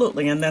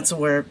 absolutely. And that's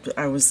where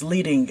I was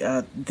leading.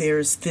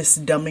 There's this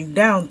dumbing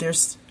down.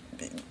 There's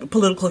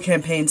political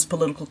campaigns,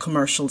 political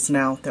commercials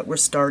now that we're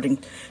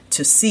starting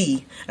to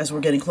see as we're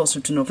getting closer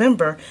to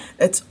November.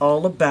 It's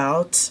all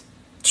about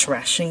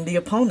trashing the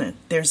opponent.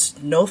 There's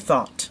no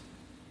thought.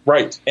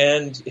 Right,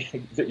 and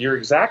you're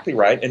exactly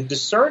right, and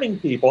discerning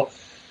people.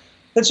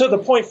 And so the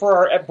point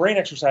for our brain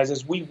exercise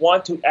is we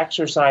want to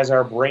exercise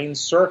our brain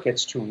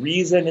circuits to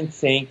reason and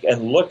think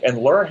and look and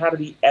learn how to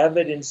be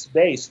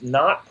evidence-based,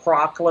 not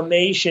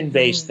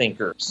proclamation-based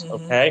thinkers,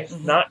 okay?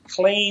 Not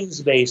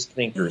claims-based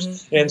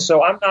thinkers. And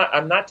so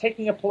I'm not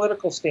taking a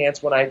political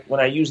stance when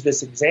I use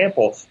this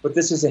example, but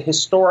this is a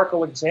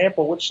historical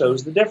example which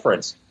shows the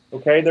difference.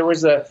 Okay, there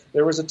was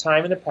a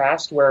time in the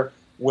past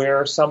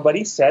where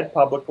somebody said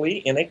publicly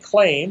in a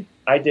claim,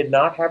 I did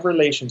not have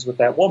relations with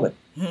that woman.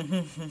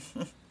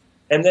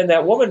 And then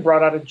that woman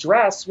brought out a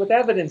dress with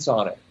evidence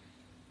on it.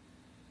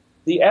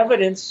 The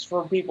evidence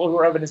for people who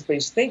are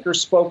evidence-based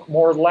thinkers spoke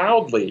more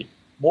loudly,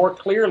 more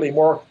clearly,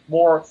 more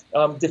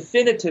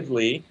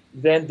definitively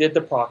than did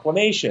the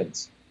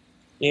proclamations.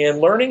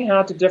 And learning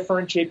how to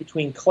differentiate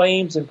between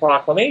claims and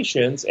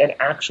proclamations and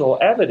actual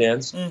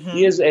evidence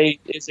is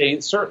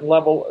a certain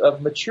level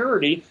of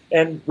maturity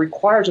and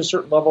requires a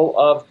certain level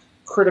of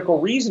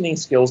critical reasoning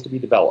skills to be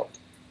developed.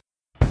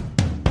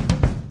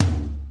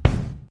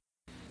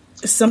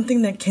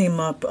 Something that came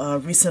up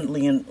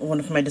recently in one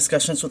of my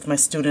discussions with my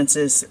students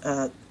is,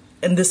 and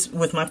this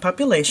with my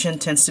population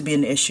tends to be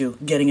an issue,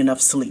 getting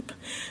enough sleep.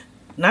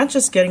 not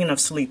just getting enough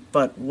sleep,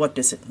 but what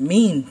does it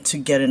mean to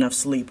get enough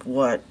sleep?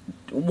 What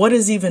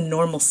is even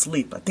normal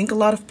sleep? I think a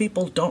lot of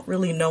people don't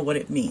really know what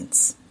it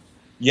means.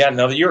 Yeah,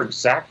 no, you're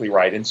exactly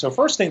right. And so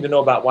first thing to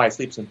know about why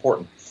sleep is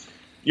important.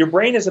 Your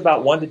brain is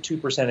about 1% to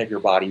 2% of your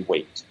body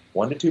weight,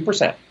 1% to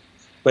 2%,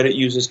 but it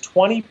uses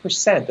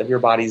 20% of your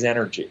body's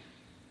energy,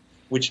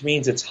 which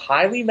means it's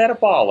highly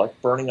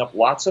metabolic, burning up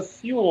lots of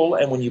fuel.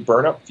 And when you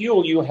burn up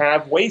fuel, you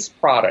have waste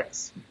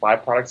products,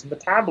 byproducts of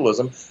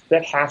metabolism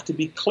that have to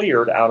be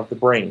cleared out of the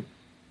brain.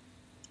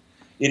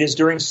 It is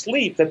during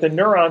sleep that the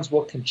neurons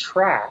will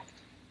contract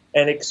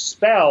and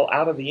expel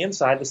out of the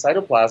inside, the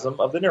cytoplasm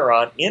of the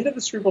neuron, into the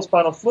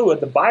cerebrospinal fluid,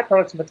 the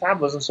byproducts of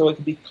metabolism, so it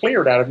can be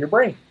cleared out of your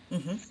brain.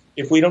 Mm-hmm.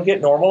 If we don't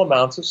get normal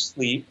amounts of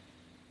sleep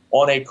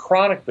on a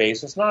chronic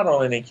basis, not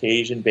on an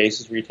occasion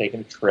basis where you're taking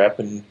a trip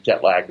and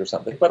jet lagged or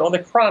something, but on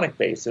a chronic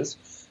basis,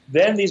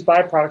 then these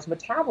byproducts of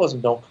metabolism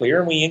don't clear,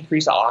 and we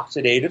increase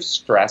oxidative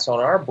stress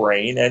on our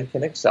brain and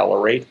can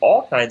accelerate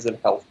all kinds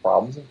of health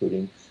problems,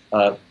 including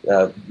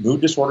mood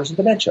disorders and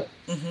dementia.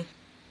 Mm-hmm.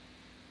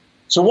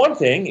 So one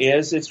thing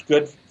is it's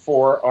good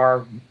for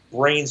our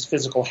brain's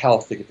physical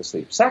health to get to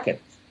sleep. Second,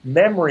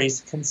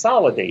 memories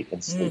consolidate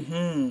in sleep.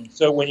 Mm-hmm.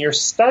 So when you're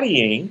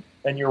studying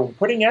and you're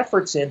putting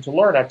efforts in to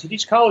learn, I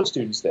teach college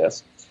students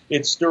this,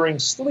 it's during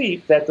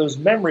sleep that those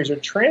memories are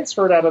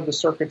transferred out of the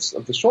circuits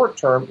of the short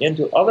term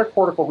into other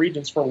cortical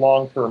regions for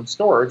long-term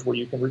storage where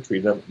you can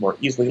retrieve them more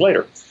easily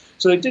later.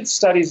 So they did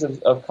studies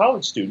of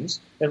college students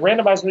and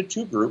randomized them into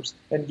two groups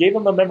and gave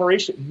them a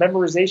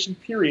memorization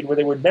period where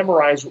they would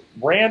memorize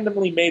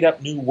randomly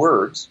made-up new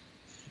words.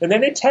 And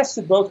then they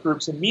tested both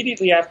groups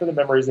immediately after the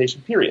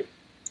memorization period.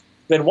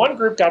 Then one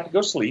group got to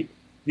go sleep,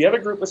 the other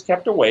group was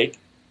kept awake,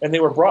 and they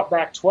were brought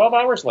back 12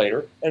 hours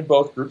later, and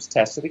both groups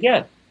tested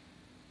again.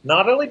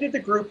 Not only did the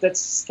group that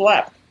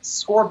slept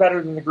score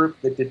better than the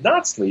group that did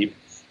not sleep,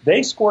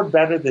 they scored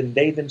better than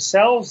they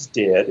themselves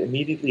did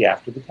immediately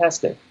after the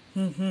testing.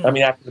 Mm-hmm.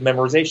 After the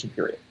memorization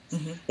period.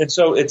 Mm-hmm. And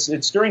so it's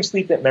during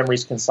sleep that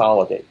memories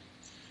consolidate.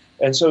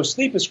 And so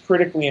sleep is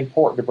critically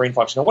important to brain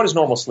function. Now, what is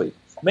normal sleep?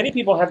 Many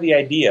people have the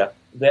idea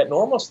that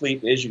normal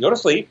sleep is you go to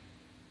sleep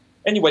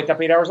and you wake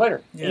up 8 hours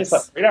later. Yes. And you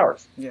slept 8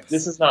 hours. Yes.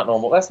 This is not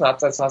normal. That's not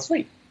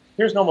sleep.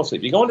 Here's normal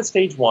sleep. You go into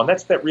stage one.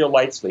 That's that real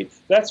light sleep.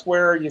 That's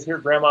where you hear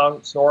Grandma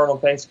snoring on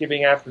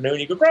Thanksgiving afternoon.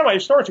 You go, Grandma, you're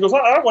snoring. She goes,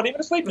 I wasn't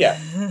even asleep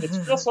yet.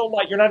 It's still so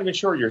light, you're not even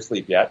sure you're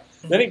asleep yet.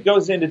 Then it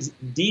goes into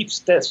deep,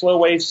 slow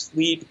wave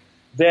sleep,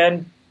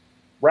 then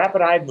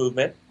rapid eye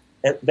movement,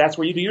 and that's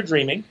where you do your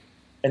dreaming,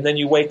 and then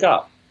you wake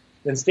up.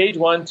 Then stage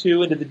 1,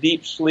 2, into the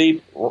deep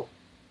sleep,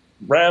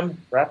 REM,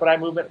 rapid eye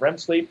movement, REM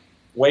sleep,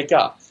 wake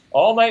up.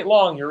 All night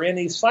long, you're in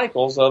these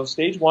cycles of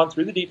stage 1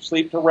 through the deep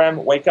sleep to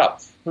REM, wake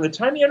up. From the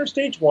time you enter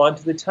stage 1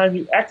 to the time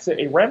you exit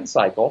a REM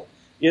cycle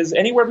is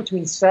anywhere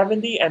between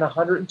 70 and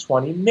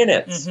 120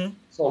 minutes. Mm-hmm.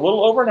 So a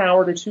little over an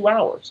hour to 2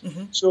 hours.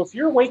 Mm-hmm. So if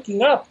you're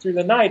waking up through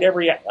the night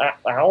every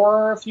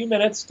hour, a few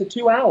minutes to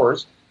 2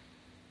 hours,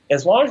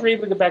 as long as you're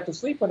able to get back to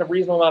sleep in a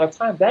reasonable amount of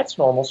time, that's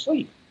normal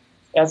sleep.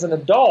 As an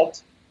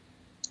adult,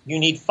 you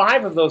need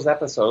 5 of those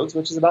episodes,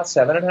 which is about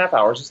 7.5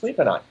 hours of sleep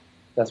a night.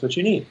 That's what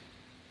you need.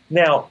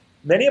 Now,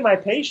 many of my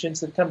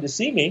patients have come to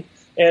see me,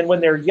 and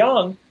when they're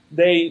young,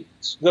 they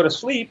go to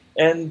sleep,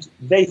 and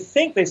they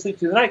think they sleep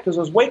through the night because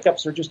those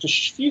wake-ups are just a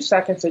few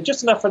seconds,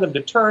 just enough for them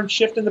to turn,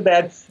 shift in the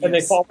bed, and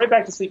they fall right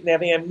back to sleep, and they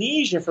have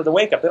amnesia for the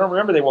wake-up. They don't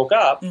remember they woke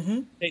up.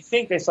 Mm-hmm. They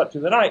think they slept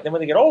through the night. Then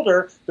when they get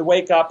older, they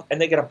wake up, and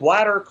they get a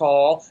bladder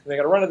call, and they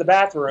got to run to the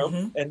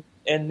bathroom,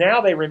 and now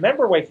they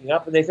remember waking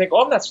up, and they think,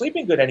 I'm not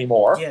sleeping good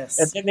anymore. Yes.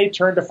 And then they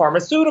turn to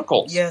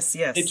pharmaceuticals. Yes.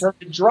 They turn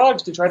to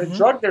drugs to try to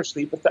drug their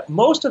sleep. But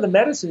most of the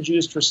medicines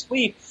used for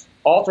sleep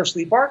alter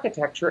sleep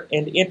architecture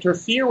and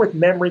interfere with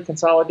memory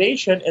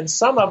consolidation, and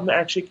some of them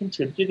actually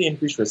contribute to the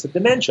increased risk of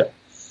dementia.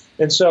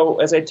 And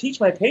so as I teach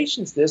my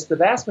patients this, the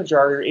vast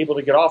majority are able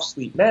to get off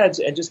sleep meds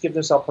and just give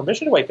themselves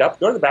permission to wake up,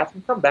 go to the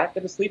bathroom, come back,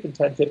 get to sleep in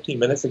 10, 15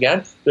 minutes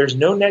again. There's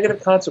no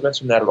negative consequence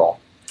from that at all.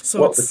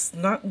 So it's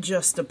not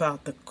just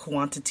about the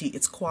quantity,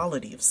 it's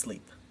quality of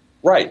sleep.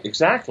 Right,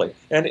 exactly.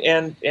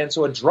 And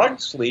so a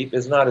drug sleep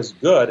is not as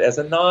good as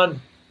a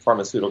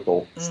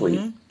non-pharmaceutical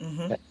sleep.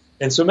 Mm-hmm.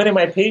 And so many of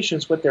my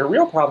patients, what their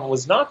real problem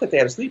was not that they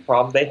had a sleep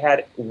problem, they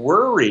had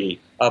worry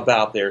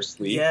about their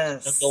sleep.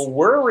 Yes. And the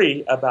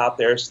worry about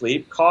their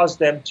sleep caused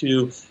them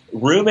to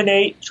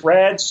ruminate,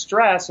 dread,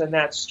 stress, and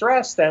that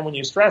stress, then when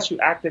you stress, you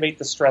activate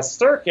the stress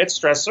circuits.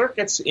 Stress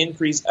circuits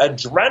increase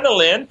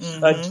adrenaline.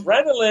 Mm-hmm.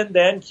 Adrenaline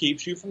then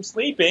keeps you from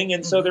sleeping,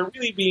 and so they're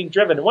really being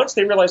driven. And once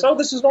they realize, oh,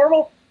 this is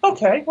normal,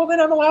 okay, well, then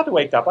I'm allowed to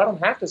wake up. I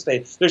don't have to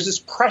stay. There's this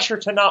pressure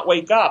to not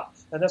wake up,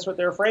 and that's what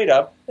they're afraid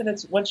of. And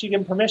it's once you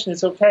give them permission,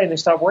 it's okay, and they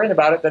stop worrying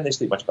about it, then they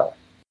sleep much better.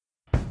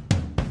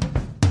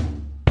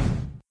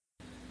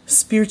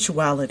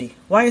 Spirituality.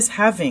 Why is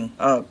having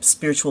a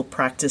spiritual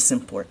practice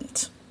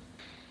important?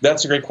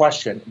 That's a great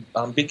question.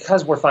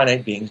 Because we're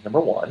finite beings, number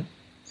one,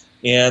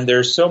 and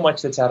there's so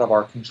much that's out of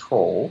our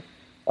control.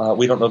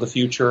 We don't know the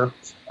future.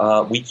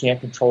 We can't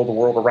control the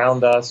world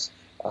around us.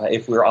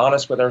 If we're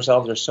honest with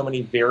ourselves, there's so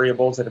many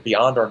variables that are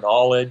beyond our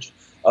knowledge.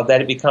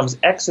 that it becomes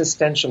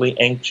existentially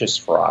anxious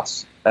for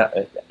us.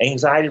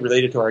 Anxiety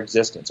related to our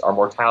existence, our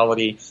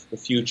mortality, the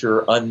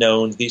future,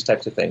 unknowns, these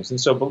types of things. And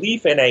so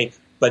belief in a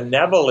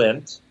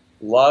benevolent,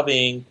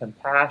 loving,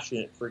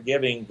 compassionate,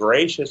 forgiving,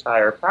 gracious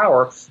higher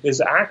power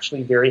is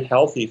actually very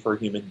healthy for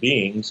human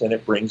beings, and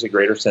it brings a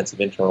greater sense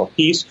of internal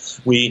peace.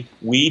 We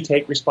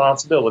take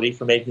responsibility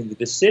for making the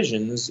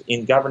decisions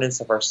in governance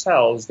of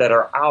ourselves that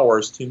are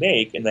ours to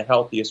make in the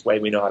healthiest way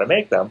we know how to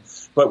make them,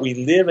 but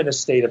we live in a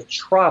state of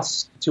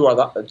trust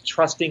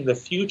trusting the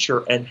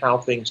future and how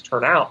things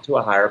turn out to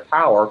a higher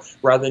power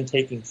rather than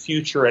taking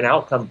future and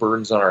outcome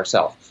burdens on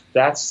ourselves.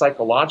 That's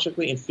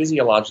psychologically and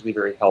physiologically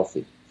very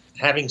healthy.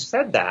 Having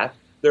said that,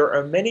 there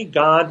are many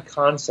God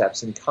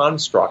concepts and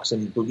constructs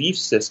and belief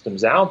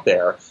systems out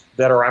there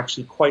that are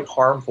actually quite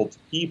harmful to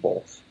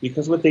people,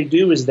 because what they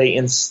do is they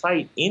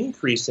incite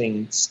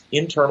increasing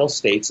internal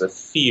states of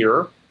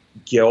fear,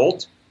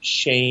 guilt,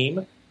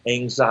 shame,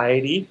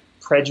 anxiety,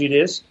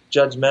 prejudice,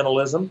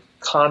 judgmentalism,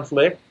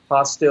 conflict,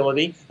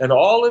 hostility, and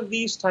all of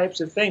these types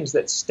of things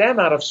that stem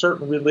out of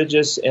certain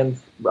religious and,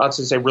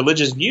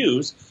 religious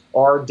views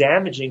are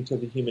damaging to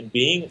the human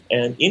being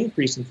and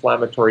increase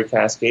inflammatory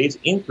cascades,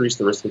 increase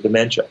the risk of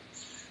dementia.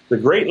 The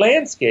great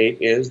landscape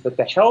is that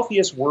the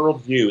healthiest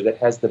worldview that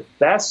has the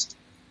best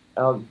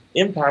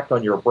impact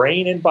on your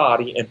brain and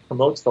body and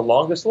promotes the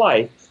longest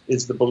life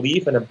is the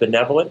belief in a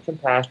benevolent,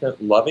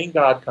 compassionate, loving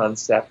God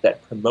concept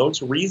that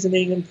promotes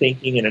reasoning and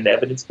thinking in an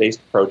evidence-based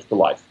approach to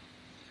life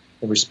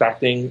and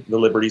respecting the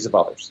liberties of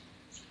others.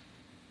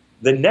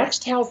 The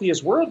next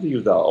healthiest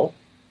worldview, though,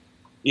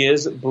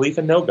 is belief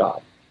in no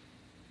God,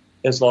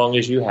 as long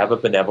as you have a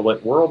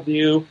benevolent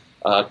worldview,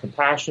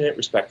 compassionate,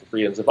 respect the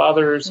freedoms of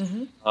others,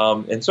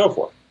 and so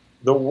forth.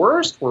 The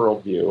worst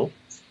worldview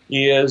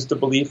is the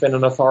belief in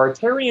an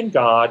authoritarian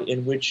God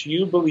in which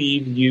you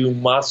believe you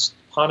must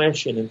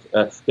punish and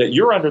that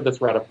you're under the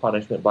threat of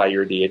punishment by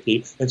your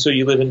deity, and so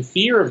you live in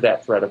fear of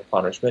that threat of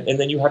punishment, and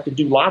then you have to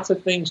do lots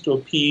of things to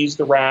appease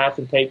the wrath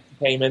and take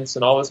payments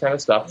and all this kind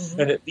of stuff,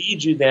 and it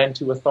leads you then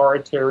to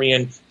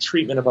authoritarian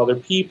treatment of other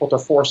people, to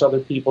force other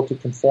people to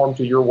conform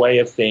to your way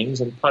of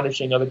things, and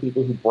punishing other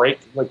people who break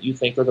what you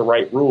think are the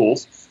right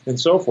rules, and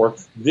so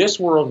forth. This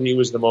worldview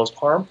is the most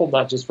harmful,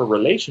 not just for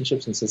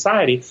relationships in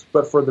society,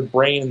 but for the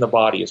brain and the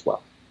body as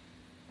well.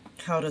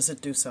 How does it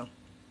do so?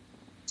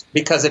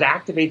 Because it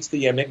activates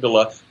the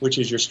amygdala, which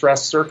is your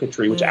stress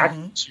circuitry, which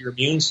activates your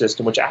immune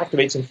system, which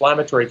activates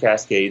inflammatory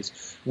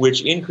cascades,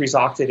 which increase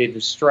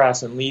oxidative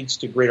stress and leads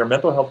to greater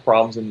mental health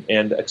problems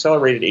and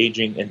accelerated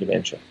aging and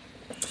dementia.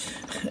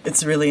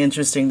 It's really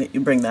interesting that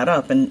you bring that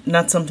up, and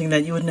not something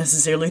that you would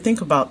necessarily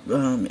think about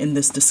in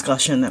this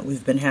discussion that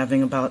we've been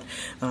having about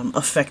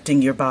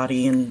affecting your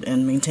body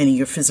and maintaining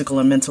your physical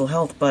and mental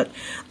health. But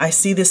I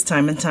see this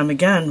time and time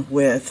again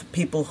with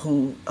people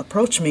who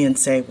approach me and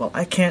say, well,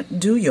 I can't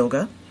do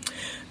yoga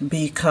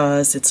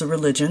because it's a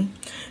religion,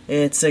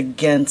 it's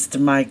against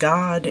my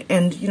God,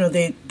 and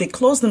they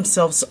close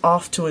themselves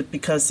off to it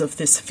because of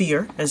this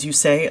fear, as you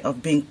say,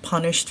 of being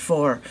punished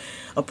for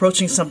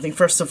approaching something,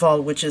 first of all,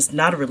 which is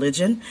not a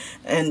religion,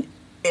 and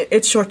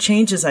it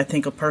shortchanges, I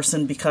think, a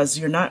person, because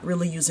you're not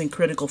really using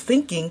critical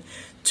thinking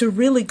to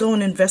really go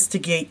and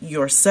investigate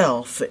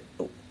yourself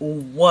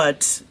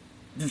what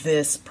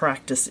this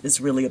practice is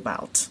really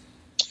about.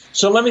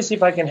 So let me see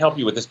if I can help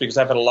you with this, because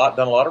I've done a lot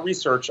of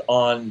research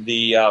on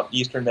the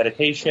Eastern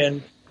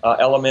meditation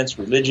elements,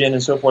 religion,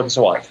 and so forth and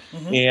so on.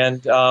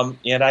 And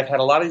I've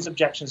had a lot of these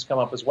objections come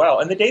up as well.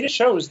 And the data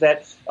shows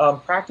that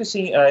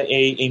practicing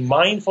a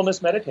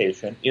mindfulness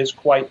meditation is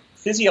quite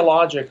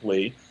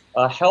physiologically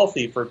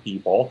healthy for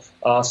people,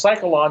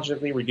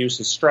 psychologically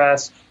reduces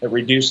stress, it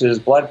reduces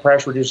blood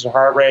pressure, reduces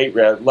heart rate,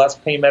 less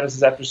pain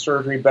medicines after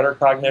surgery, better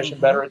cognition,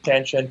 better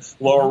attention,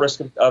 lower risk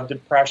of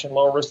depression,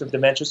 lower risk of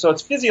dementia. So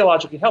it's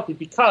physiologically healthy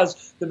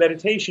because the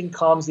meditation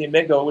calms the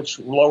amygdala, which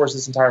lowers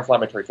this entire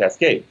inflammatory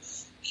cascade.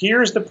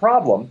 Here's the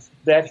problem,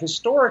 that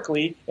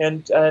historically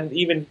and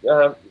even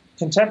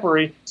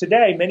contemporary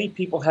today, many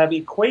people have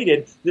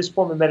equated this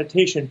form of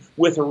meditation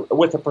with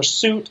a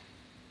pursuit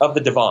of the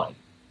divine.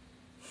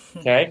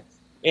 Okay,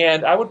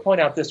 and I would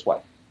point out this way.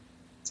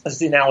 This is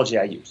the analogy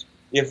I use.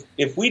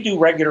 If we do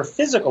regular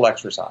physical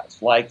exercise,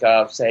 like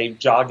say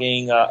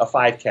jogging a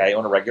 5K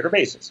on a regular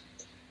basis,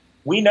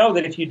 we know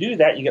that if you do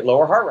that, you get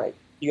lower heart rate,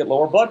 you get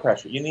lower blood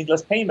pressure, you need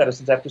less pain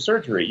medicines after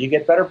surgery, you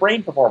get better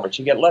brain performance,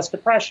 you get less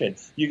depression,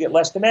 you get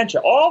less dementia.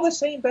 All the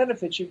same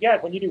benefits you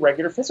get when you do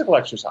regular physical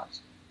exercise.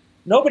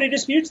 Nobody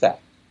disputes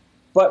that.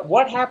 But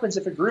what happens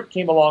if a group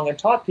came along and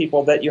taught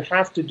people that you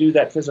have to do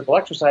that physical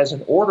exercise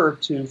in order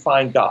to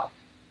find God?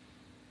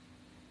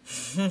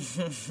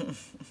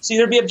 See,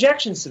 there'd be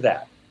objections to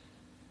that.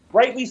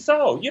 Rightly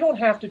so. You don't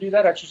have to do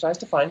that exercise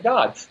to find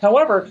God.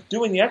 However,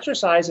 doing the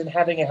exercise and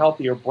having a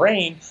healthier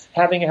brain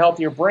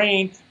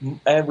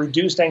and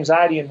reduced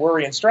anxiety and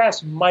worry and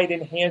stress might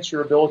enhance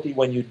your ability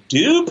when you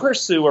do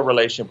pursue a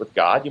relationship with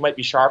God. You might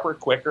be sharper,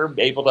 quicker,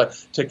 able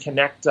to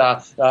connect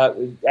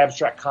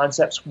abstract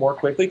concepts more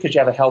quickly because you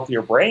have a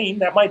healthier brain.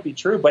 That might be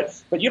true, but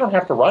you don't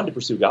have to run to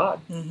pursue God.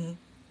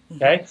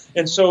 Okay?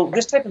 And so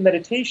this type of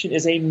meditation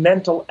is a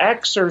mental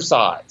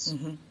exercise.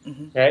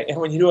 Okay? And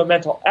when you do a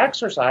mental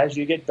exercise,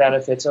 you get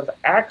benefits of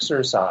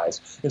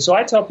exercise. And so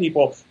I tell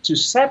people to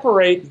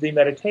separate the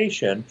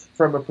meditation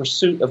from a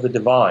pursuit of the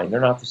divine. They're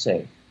not the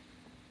same.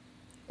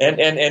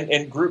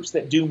 And groups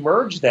that do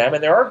merge them,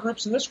 and there are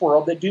groups in this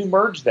world that do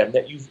merge them,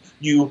 that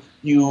you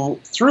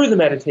through the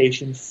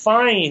meditation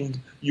find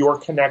your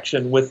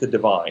connection with the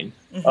divine.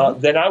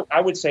 Then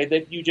I would say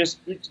that you just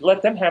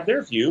let them have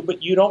their view,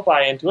 but you don't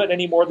buy into it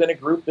any more than a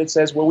group that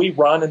says, well, we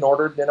run in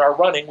order in our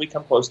running we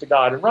come close to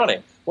God in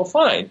running. Well,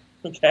 fine,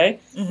 okay,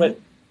 but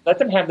let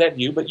them have that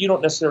view, but you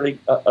don't necessarily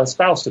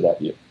espouse to that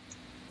view.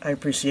 I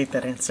appreciate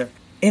that answer.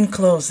 In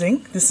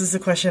closing, this is a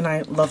question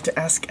I love to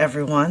ask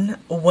everyone.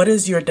 What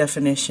is your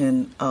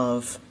definition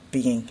of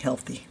being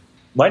healthy?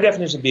 My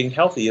definition of being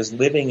healthy is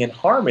living in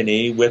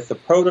harmony with the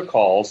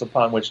protocols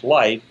upon which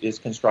life is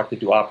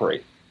constructed to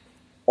operate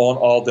on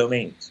all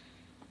domains.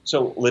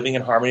 So living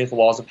in harmony with the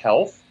laws of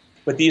health,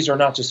 but these are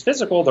not just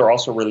physical, they're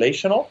also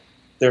relational.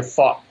 They're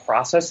thought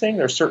processing.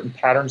 There's certain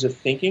patterns of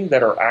thinking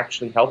that are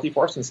actually healthy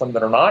for us and some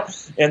that are not.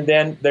 And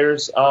then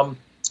there's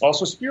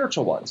also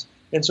spiritual ones.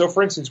 And so,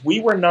 for instance, we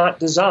were not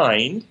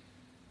designed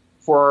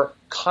for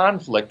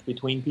conflict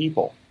between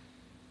people.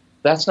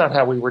 That's not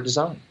how we were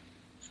designed.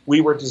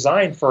 We were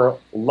designed for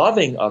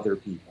loving other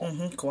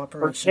people,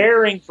 for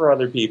caring for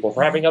other people,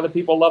 for having other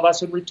people love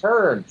us in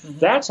return.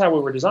 That's how we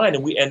were designed.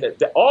 And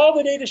all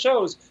the data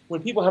shows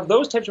when people have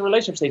those types of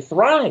relationships, they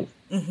thrive.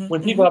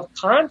 When people have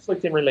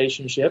conflict in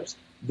relationships,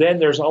 then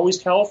there's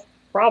always health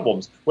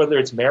problems, whether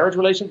it's marriage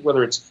relationships,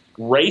 whether it's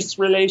race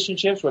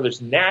relationships, whether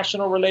it's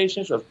national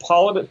relationships,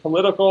 or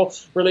political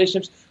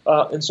relationships.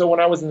 And so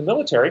when I was in the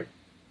military,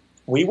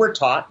 we were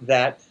taught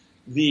that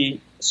the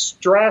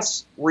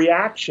stress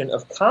reaction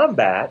of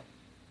combat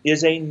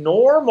is a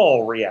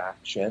normal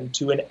reaction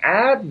to an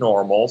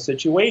abnormal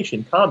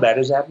situation. Combat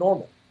is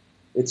abnormal.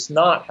 It's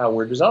not how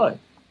we're designed.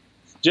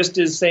 Just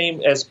as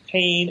same as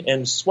pain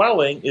and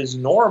swelling is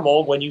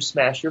normal when you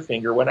smash your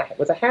finger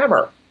with a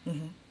hammer.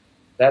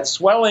 That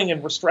swelling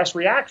and stress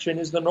reaction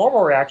is the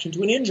normal reaction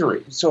to an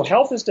injury. So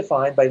health is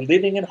defined by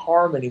living in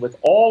harmony with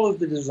all of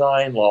the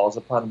design laws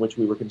upon which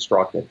we were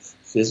constructed.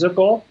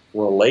 Physical,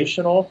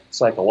 relational,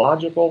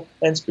 psychological,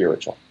 and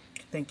spiritual.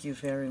 Thank you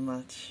very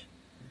much.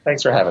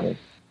 Thanks for having me.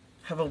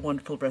 Have a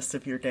wonderful rest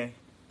of your day.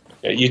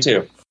 Yeah, you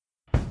too.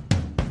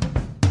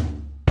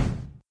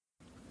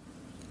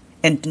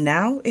 And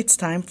now it's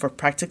time for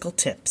practical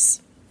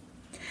tips.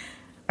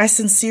 I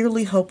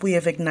sincerely hope we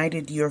have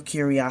ignited your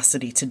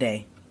curiosity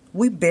today.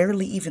 We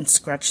barely even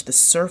scratched the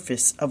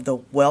surface of the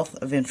wealth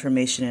of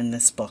information in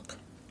this book.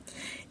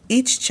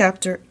 Each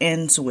chapter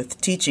ends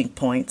with teaching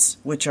points,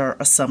 which are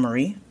a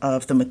summary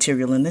of the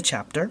material in the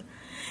chapter,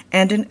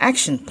 and an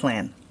action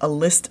plan, a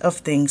list of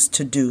things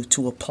to do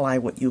to apply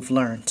what you've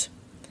learned.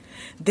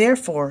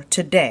 Therefore,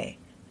 today,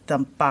 the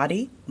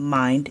body,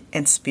 mind,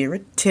 and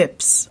spirit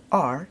tips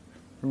are: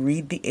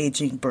 read The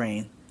Aging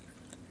Brain.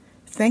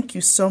 Thank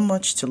you so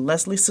much to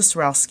Leslie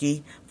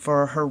Sosrowski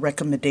for her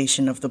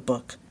recommendation of the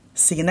book.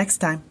 See you next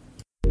time.